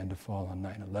rain began to fall on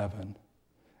 9/11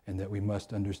 and that we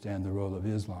must understand the role of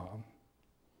Islam.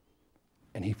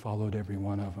 And he followed every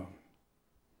one of them.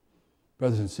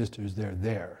 Brothers and sisters, they're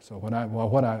there. So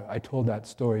what I told that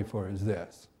story for is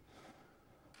this.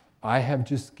 I have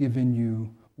just given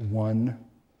you one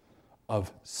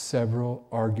of several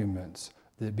arguments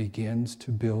that begins to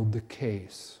build the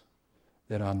case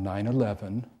that on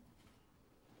 9/11,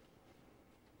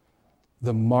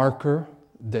 the marker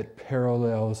that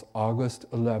parallels August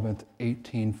 11th,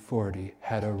 1840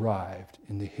 had arrived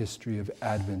in the history of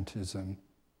Adventism,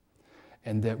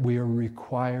 and that we are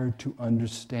required to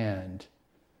understand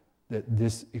that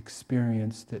this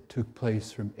experience that took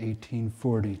place from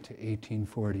 1840 to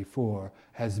 1844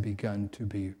 has begun to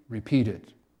be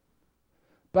repeated.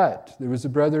 But there was a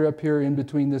brother up here in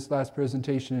between this last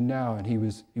presentation and now, and he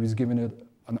was given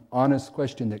an honest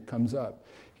question that comes up.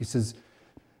 He says,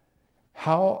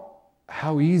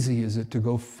 how easy is it to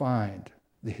go find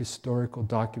the historical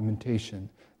documentation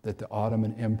that the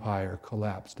Ottoman Empire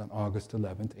collapsed on August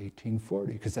 11th,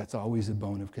 1840? Because that's always a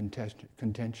bone of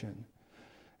contention.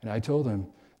 And I told him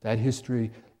that history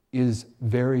is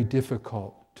very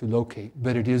difficult to locate,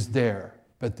 but it is there.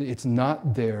 But it's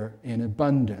not there in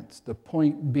abundance. The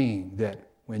point being that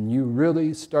when you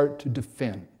really start to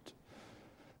defend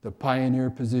the pioneer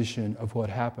position of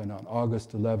what happened on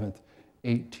August 11th,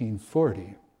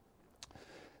 1840,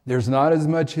 there's not as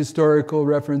much historical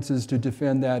references to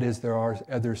defend that as there are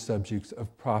other subjects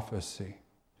of prophecy.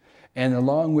 And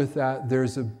along with that,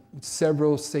 there's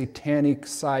several satanic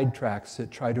sidetracks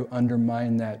that try to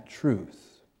undermine that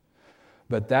truth.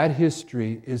 But that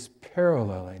history is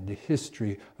paralleling the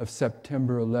history of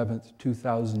September 11th,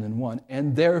 2001.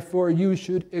 And therefore, you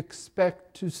should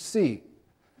expect to see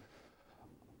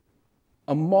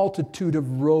a multitude of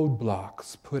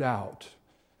roadblocks put out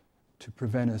to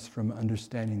prevent us from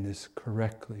understanding this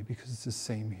correctly, because it's the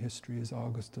same history as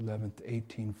August 11th,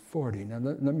 1840. Now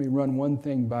let me run one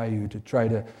thing by you to try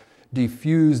to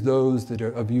defuse those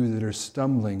of you that are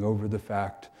stumbling over the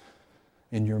fact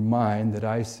in your mind that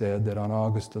I said that on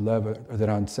August 11th, or that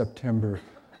on September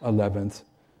 11th,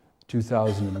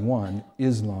 2001,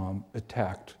 Islam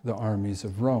attacked the armies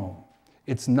of Rome.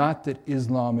 It's not that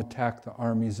Islam attacked the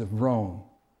armies of Rome.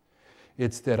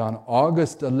 It's that on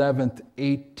August 11th,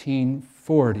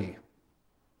 1840,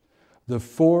 the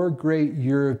four great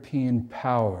European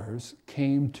powers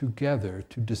came together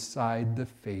to decide the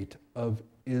fate of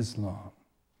Islam.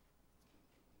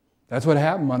 That's what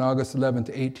happened on August 11th,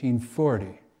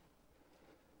 1840.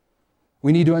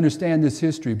 We need to understand this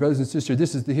history. Brothers and sisters,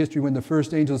 this is the history when the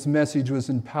first angel's message was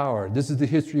empowered. This is the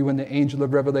history when the angel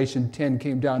of Revelation 10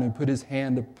 came down and put his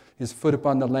foot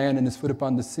upon the land and his foot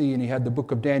upon the sea, and he had the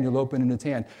book of Daniel open in his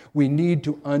hand. We need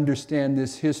to understand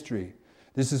this history.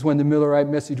 This is when the Millerite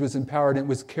message was empowered and it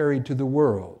was carried to the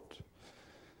world.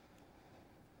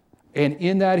 And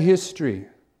in that history,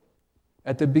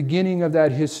 at the beginning of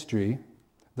that history,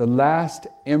 the last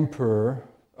emperor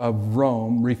of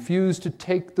Rome refused to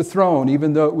take the throne,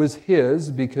 even though it was his,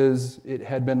 because it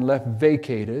had been left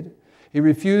vacated. He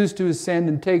refused to ascend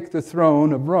and take the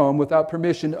throne of Rome without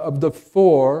permission of the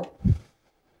four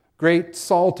great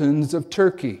sultans of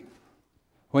Turkey.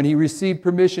 When he received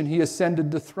permission, he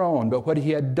ascended the throne. But what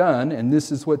he had done, and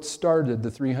this is what started the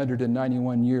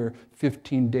 391-year,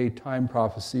 15-day time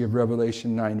prophecy of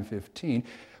Revelation 9:15,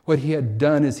 what he had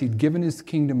done is he'd given his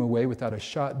kingdom away without a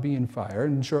shot being fired,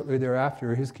 and shortly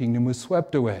thereafter his kingdom was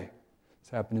swept away.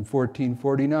 This happened in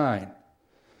 1449.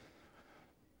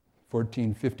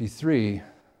 1453,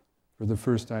 for the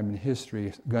first time in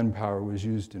history, gunpowder was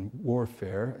used in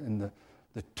warfare, and the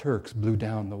Turks blew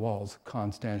down the walls of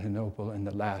Constantinople, and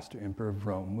the last emperor of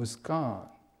Rome was gone.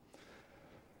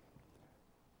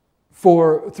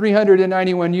 For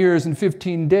 391 years and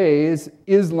 15 days,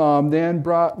 Islam then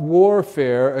brought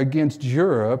warfare against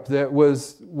Europe that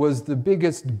was the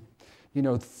biggest,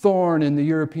 thorn in the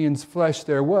Europeans' flesh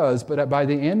there was. But by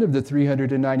the end of the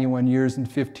 391 years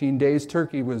and 15 days,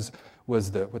 Turkey was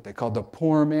what they called the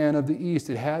poor man of the East.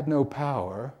 It had no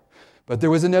power. But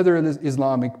there was another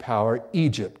Islamic power,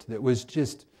 Egypt, that was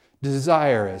just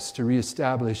desirous to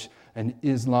reestablish an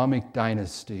Islamic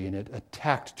dynasty, and it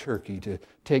attacked Turkey to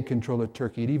take control of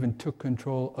Turkey. It even took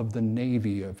control of the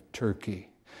navy of Turkey.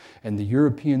 And the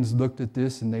Europeans looked at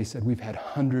this and they said, we've had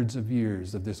hundreds of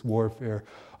years of this warfare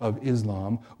of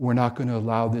Islam. We're not going to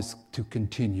allow this to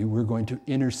continue. We're going to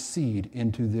intercede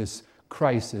into this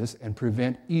crisis and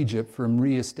prevent Egypt from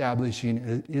reestablishing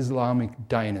an Islamic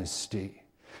dynasty.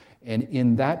 And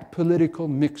in that political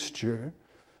mixture,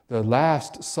 the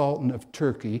last Sultan of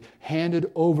Turkey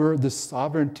handed over the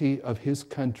sovereignty of his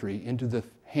country into the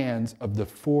hands of the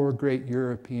four great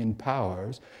European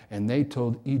powers, and they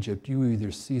told Egypt, you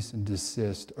either cease and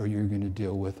desist or you're going to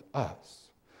deal with us.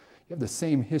 You have the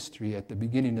same history at the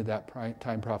beginning of that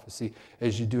time prophecy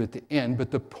as you do at the end,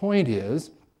 but the point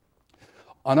is,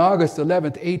 on August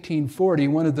 11th, 1840,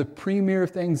 one of the premier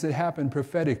things that happened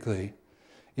prophetically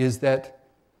is that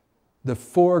the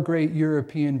four great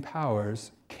European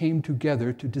powers came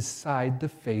together to decide the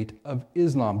fate of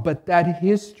Islam. But that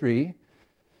history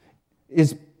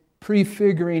is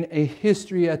prefiguring a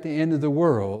history at the end of the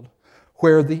world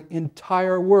where the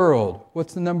entire world,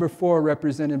 what's the number 4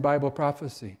 represent in Bible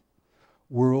prophecy?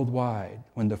 Worldwide.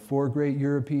 When the four great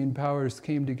European powers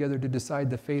came together to decide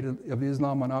the fate of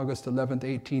Islam on August 11th,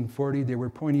 1840, they were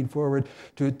pointing forward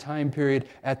to a time period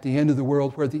at the end of the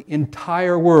world where the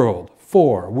entire world,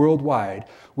 4 worldwide,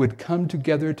 would come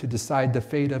together to decide the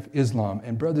fate of Islam.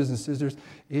 And brothers and sisters,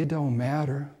 it don't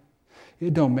matter.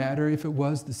 It don't matter if it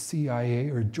was the CIA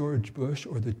or George Bush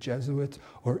or the Jesuits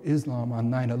or Islam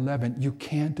on 9/11. You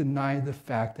can't deny the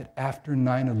fact that after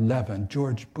 9/11,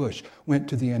 George Bush went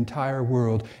to the entire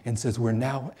world and says, we're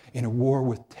now in a war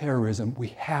with terrorism. We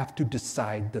have to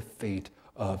decide the fate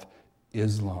of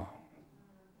Islam.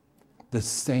 The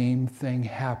same thing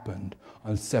happened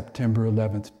on September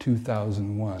 11th,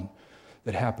 2001,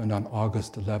 that happened on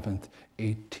August 11th,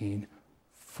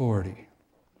 1840.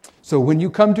 So when you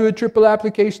come to a triple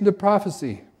application to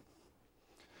prophecy,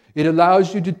 it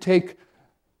allows you to take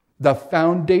the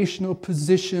foundational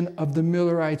position of the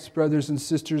Millerites, brothers and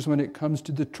sisters, when it comes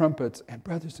to the trumpets. And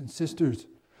brothers and sisters,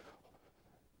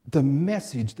 the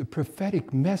message, the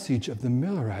prophetic message of the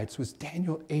Millerites was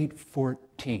Daniel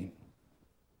 8:14.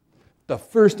 The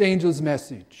first angel's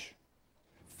message.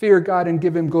 Fear God and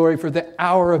give him glory, for the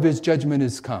hour of his judgment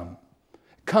is come.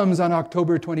 Comes on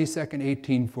October 22nd,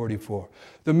 1844.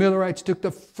 The Millerites took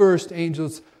the first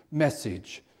angel's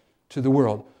message to the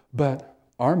world. But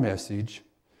our message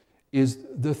is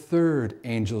the third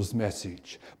angel's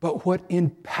message. But what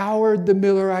empowered the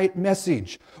Millerite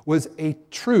message was a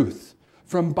truth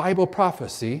from Bible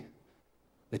prophecy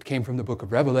that came from the book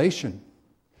of Revelation.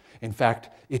 In fact,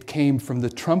 it came from the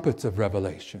trumpets of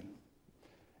Revelation.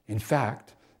 In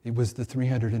fact, it was the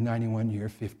 391-year,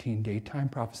 15-day time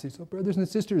prophecy. So brothers and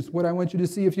sisters, what I want you to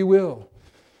see, if you will,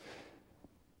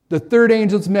 the third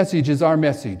angel's message is our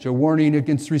message, a warning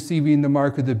against receiving the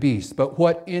mark of the beast. But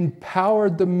what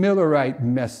empowered the Millerite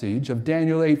message of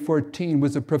Daniel 8:14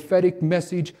 was a prophetic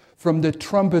message from the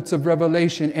trumpets of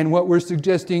Revelation. And what we're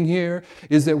suggesting here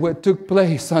is that what took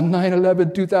place on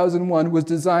 9/11/2001 was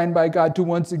designed by God to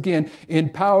once again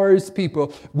empower his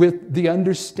people with the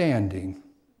understanding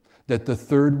that the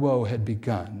third woe had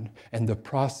begun, and the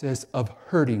process of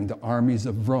hurting the armies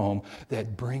of Rome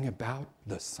that bring about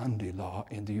the Sunday law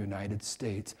in the United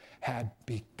States had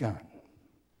begun.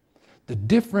 The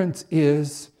difference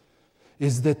is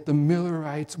that the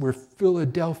Millerites were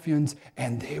Philadelphians,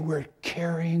 and they were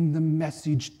carrying the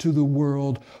message to the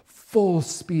world full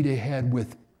speed ahead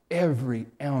with every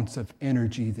ounce of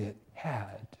energy they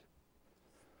had.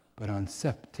 But on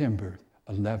September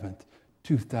 11th,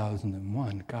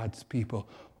 2001, God's people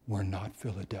were not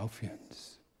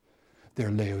Philadelphians.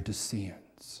 They're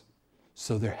Laodiceans.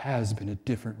 So there has been a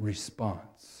different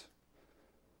response.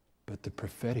 But the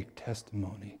prophetic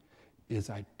testimony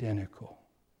is identical.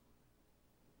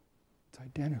 It's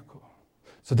identical.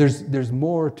 So there's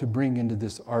more to bring into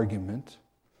this argument.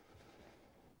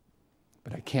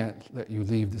 But I can't let you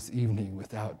leave this evening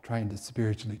without trying to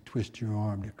spiritually twist your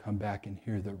arm to come back and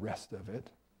hear the rest of it.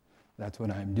 That's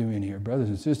what I'm doing here, brothers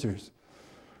and sisters.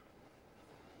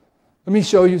 Let me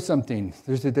show you something.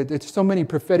 There's so many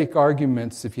prophetic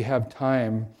arguments, if you have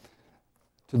time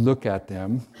to look at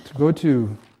them. Go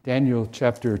to Daniel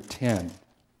chapter 10.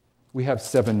 We have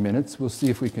 7 minutes. We'll see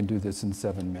if we can do this in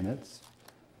 7 minutes.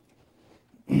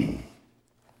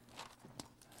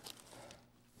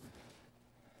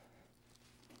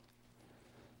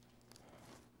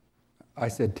 I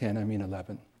said 10, I mean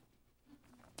 11.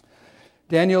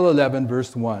 Daniel 11,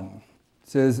 verse 1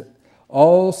 says,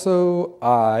 "Also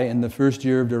I, in the first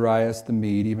year of Darius the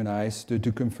Mede, even I, stood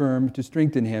to confirm, to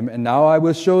strengthen him, and now I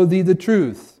will show thee the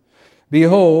truth.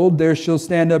 Behold, there shall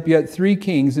stand up yet 3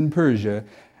 kings in Persia,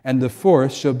 and the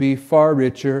 4th shall be far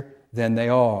richer than they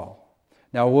all."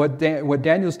 Now what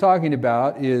Daniel's talking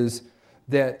about is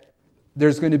that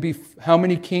there's going to be how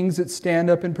many kings that stand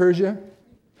up in Persia?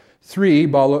 3,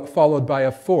 followed by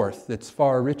a 4th that's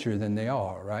far richer than they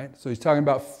are, right? So he's talking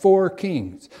about 4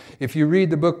 kings. If you read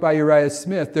the book by Uriah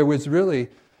Smith, there was really,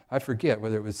 I forget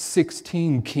whether it was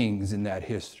 16 kings in that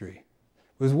history.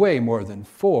 It was way more than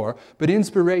 4, but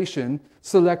inspiration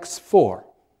selects 4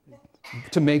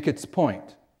 to make its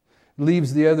point.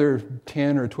 Leaves the other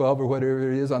 10 or 12 or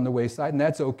whatever it is on the wayside, and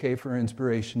that's okay for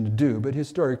inspiration to do. But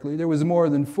historically, there was more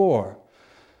than 4.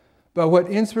 But what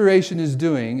inspiration is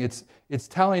doing, it's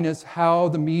telling us how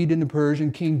the Mede and the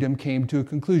Persian kingdom came to a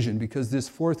conclusion, because this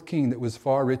 4th king that was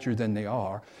far richer than they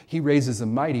are, he raises a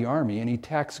mighty army and he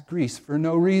attacks Greece for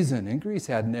no reason. And Greece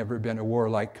had never been a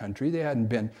warlike country. They hadn't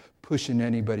been pushing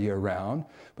anybody around.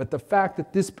 But the fact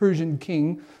that this Persian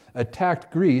king attacked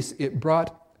Greece, it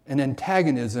brought an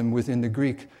antagonism within the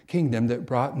Greek kingdom that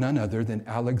brought none other than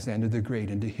Alexander the Great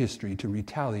into history to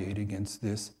retaliate against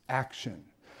this action.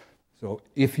 So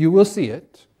if you will see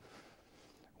it,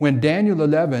 when Daniel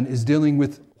 11 is dealing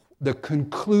with the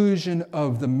conclusion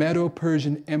of the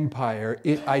Medo-Persian Empire,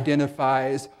 it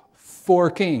identifies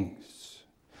 4 kings.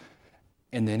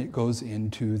 And then it goes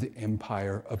into the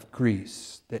Empire of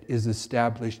Greece that is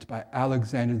established by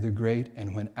Alexander the Great.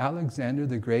 And when Alexander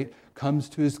the Great comes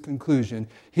to his conclusion,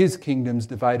 his kingdom's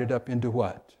divided up into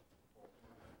what?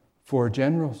 4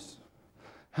 generals.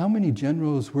 How many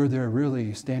generals were there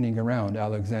really standing around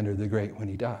Alexander the Great when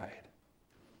he died?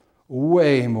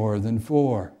 Way more than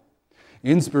 4.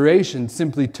 Inspiration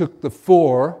simply took the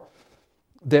 4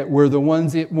 that were the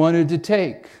ones it wanted to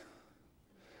take.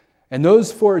 And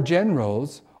those 4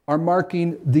 generals are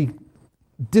marking the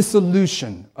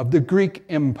dissolution of the Greek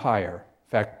Empire. In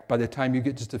fact, by the time you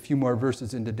get just a few more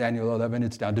verses into Daniel 11,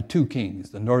 it's down to 2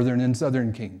 kings, the northern and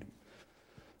southern kingdom.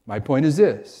 My point is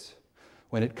this.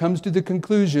 When it comes to the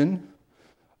conclusion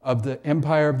of the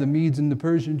empire of the Medes and the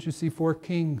Persians, you see 4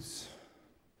 kings.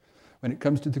 When it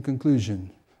comes to the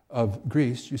conclusion of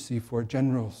Greece, you see 4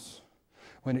 generals.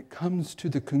 When it comes to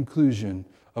the conclusion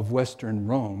of Western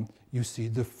Rome, you see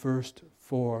the first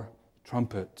 4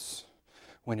 trumpets.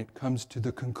 When it comes to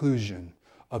the conclusion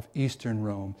of Eastern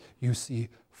Rome, you see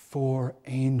 4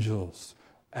 angels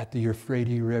at the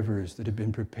Euphrates rivers that have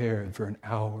been prepared for an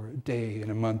hour, a day, and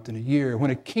a month, and a year.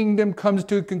 When a kingdom comes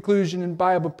to a conclusion in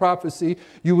Bible prophecy,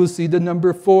 you will see the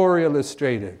number 4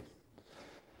 illustrated.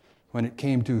 When it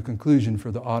came to a conclusion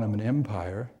for the Ottoman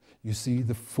Empire, you see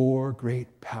the 4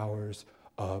 great powers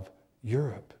of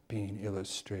Europe being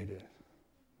illustrated.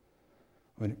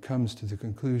 When it comes to the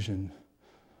conclusion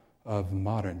of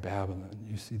modern Babylon,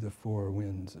 you see the 4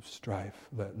 winds of strife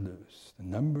let loose. The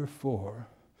number 4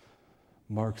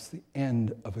 marks the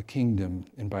end of a kingdom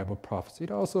in Bible prophecy.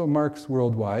 It also marks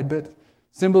worldwide, but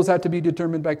symbols have to be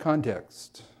determined by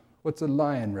context. What's a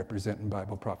lion represent in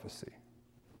Bible prophecy?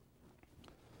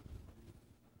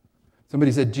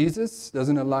 Somebody said Jesus.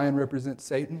 Doesn't a lion represent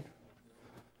Satan?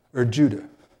 Or Judah?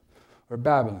 Or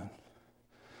Babylon?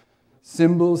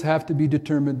 Symbols have to be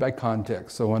determined by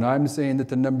context. So when I'm saying that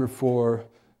the number 4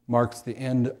 marks the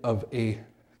end of a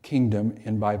kingdom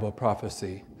in Bible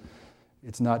prophecy,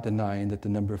 it's not denying that the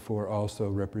number 4 also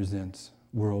represents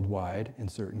worldwide in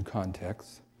certain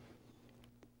contexts.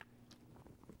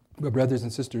 But brothers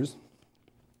and sisters,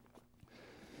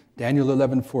 Daniel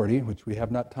 11:40, which we have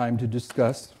not time to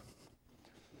discuss,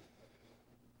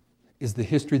 is the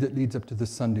history that leads up to the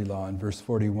Sunday law in verse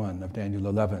 41 of Daniel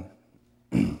 11.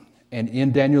 And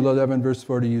in Daniel 11, verse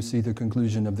 40, you see the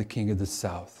conclusion of the king of the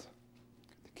south.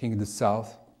 The king of the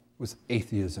south was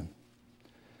atheism.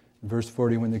 In verse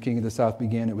 40, when the king of the south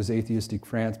began, it was atheistic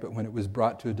France, but when it was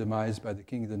brought to a demise by the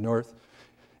king of the north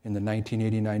in the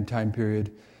 1989 time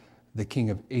period, the king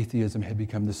of atheism had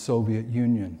become the Soviet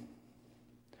Union.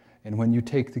 And when you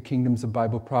take the kingdoms of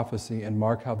Bible prophecy and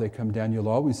mark how they come down, you'll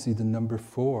always see the number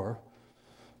 4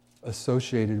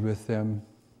 associated with them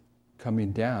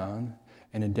coming down.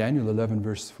 And in Daniel 11,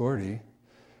 verse 40,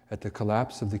 at the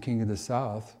collapse of the king of the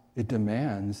south, it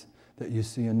demands that you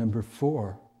see a number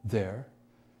 4 there.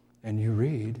 And you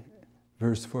read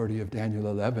verse 40 of Daniel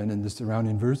 11 and the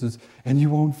surrounding verses, and you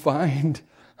won't find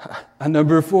a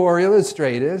number 4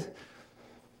 illustrated.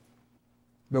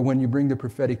 But when you bring the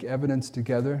prophetic evidence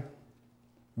together,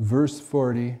 verse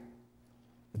 40,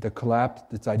 the collapse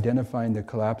that's identifying the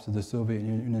collapse of the Soviet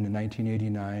Union in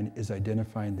 1989 is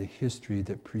identifying the history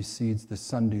that precedes the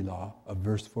Sunday law of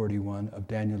verse 41 of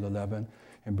Daniel 11.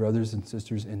 And brothers and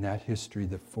sisters, in that history,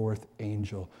 the 4th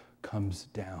angel comes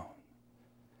down.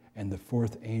 And the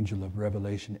 4th angel of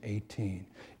Revelation 18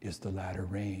 is the latter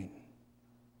rain.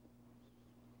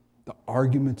 The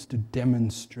arguments to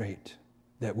demonstrate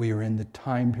that we are in the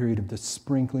time period of the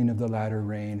sprinkling of the latter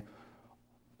rain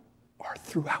are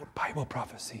throughout Bible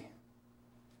prophecy.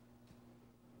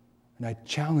 And I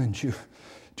challenge you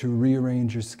to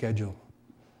rearrange your schedule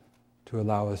to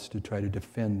allow us to try to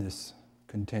defend this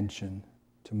contention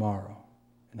tomorrow.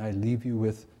 And I leave you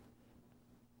with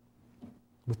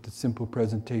the simple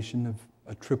presentation of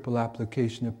a triple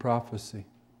application of prophecy.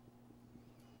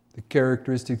 The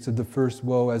characteristics of the first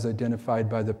woe as identified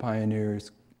by the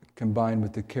pioneers combined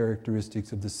with the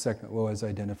characteristics of the second woe as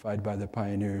identified by the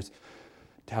pioneers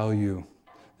tell you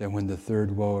that when the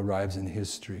third woe arrives in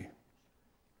history,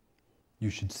 you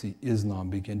should see Islam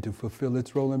begin to fulfill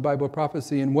its role in Bible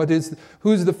prophecy. And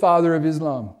who's the father of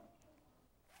Islam?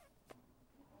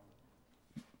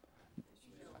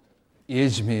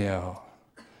 Ishmael.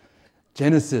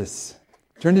 Genesis.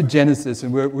 Turn to Genesis,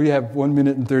 and we have 1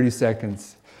 minute and 30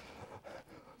 seconds.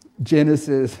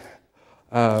 Genesis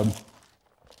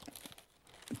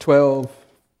 12.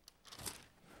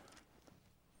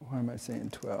 Why am I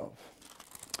saying 12?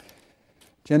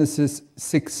 Genesis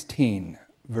 16,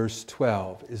 verse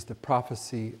 12, is the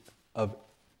prophecy of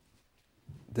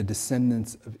the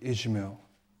descendants of Ishmael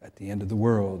at the end of the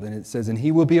world. And it says, "And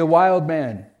he will be a wild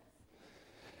man,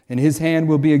 and his hand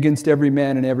will be against every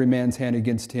man, and every man's hand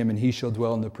against him, and he shall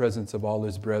dwell in the presence of all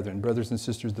his brethren." Brothers and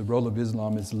sisters, the role of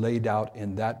Islam is laid out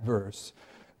in that verse.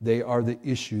 They are the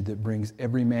issue that brings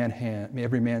every man's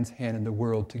hand in the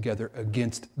world together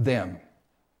against them.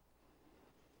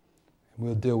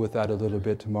 We'll deal with that a little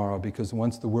bit tomorrow, because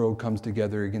once the world comes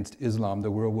together against Islam, the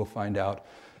world will find out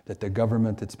that the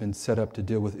government that's been set up to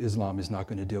deal with Islam is not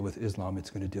going to deal with Islam,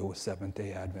 it's going to deal with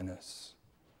Seventh-day Adventists.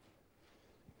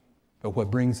 But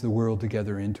what brings the world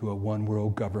together into a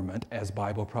one-world government, as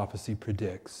Bible prophecy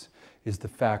predicts, is the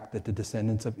fact that the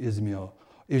descendants of Ishmael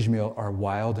are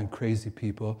wild and crazy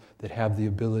people that have the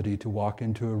ability to walk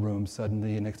into a room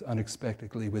suddenly and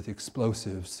unexpectedly with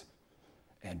explosives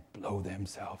and blow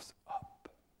themselves up.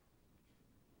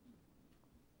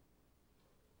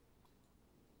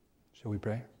 Shall we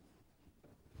pray?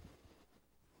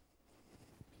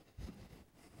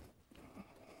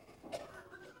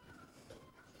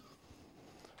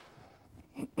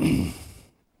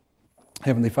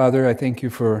 Heavenly Father, I thank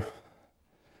you for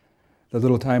the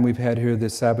little time we've had here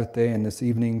this Sabbath day and this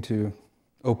evening to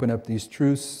open up these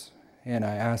truths, and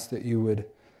I ask that you would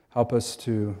help us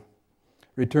to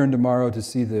return tomorrow to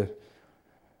see the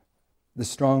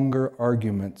stronger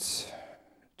arguments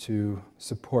to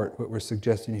support what we're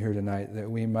suggesting here tonight,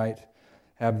 that we might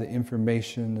have the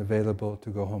information available to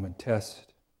go home and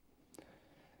test.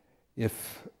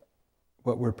 If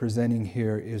what we're presenting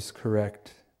here is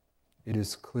correct, it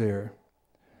is clear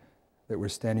that we're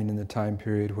standing in the time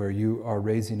period where you are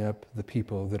raising up the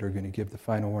people that are going to give the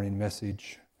final warning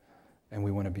message, and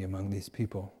we want to be among these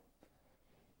people.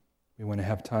 We want to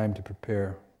have time to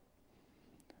prepare.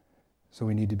 So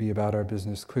we need to be about our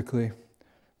business quickly.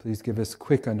 Please give us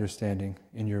quick understanding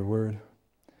in your word,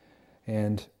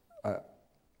 and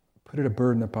put it a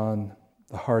burden upon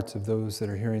the hearts of those that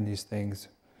are hearing these things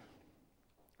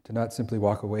to not simply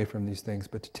walk away from these things,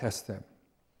 but to test them,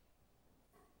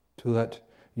 to let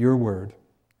your word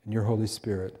and your Holy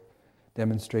Spirit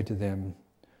demonstrate to them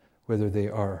whether they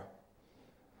are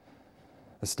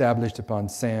established upon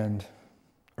sand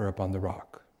or upon the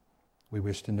rock. We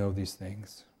wish to know these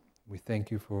things. We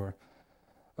thank you for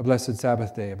a blessed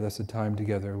Sabbath day, a blessed time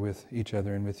together with each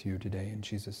other and with you today. In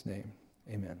Jesus' name,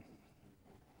 amen.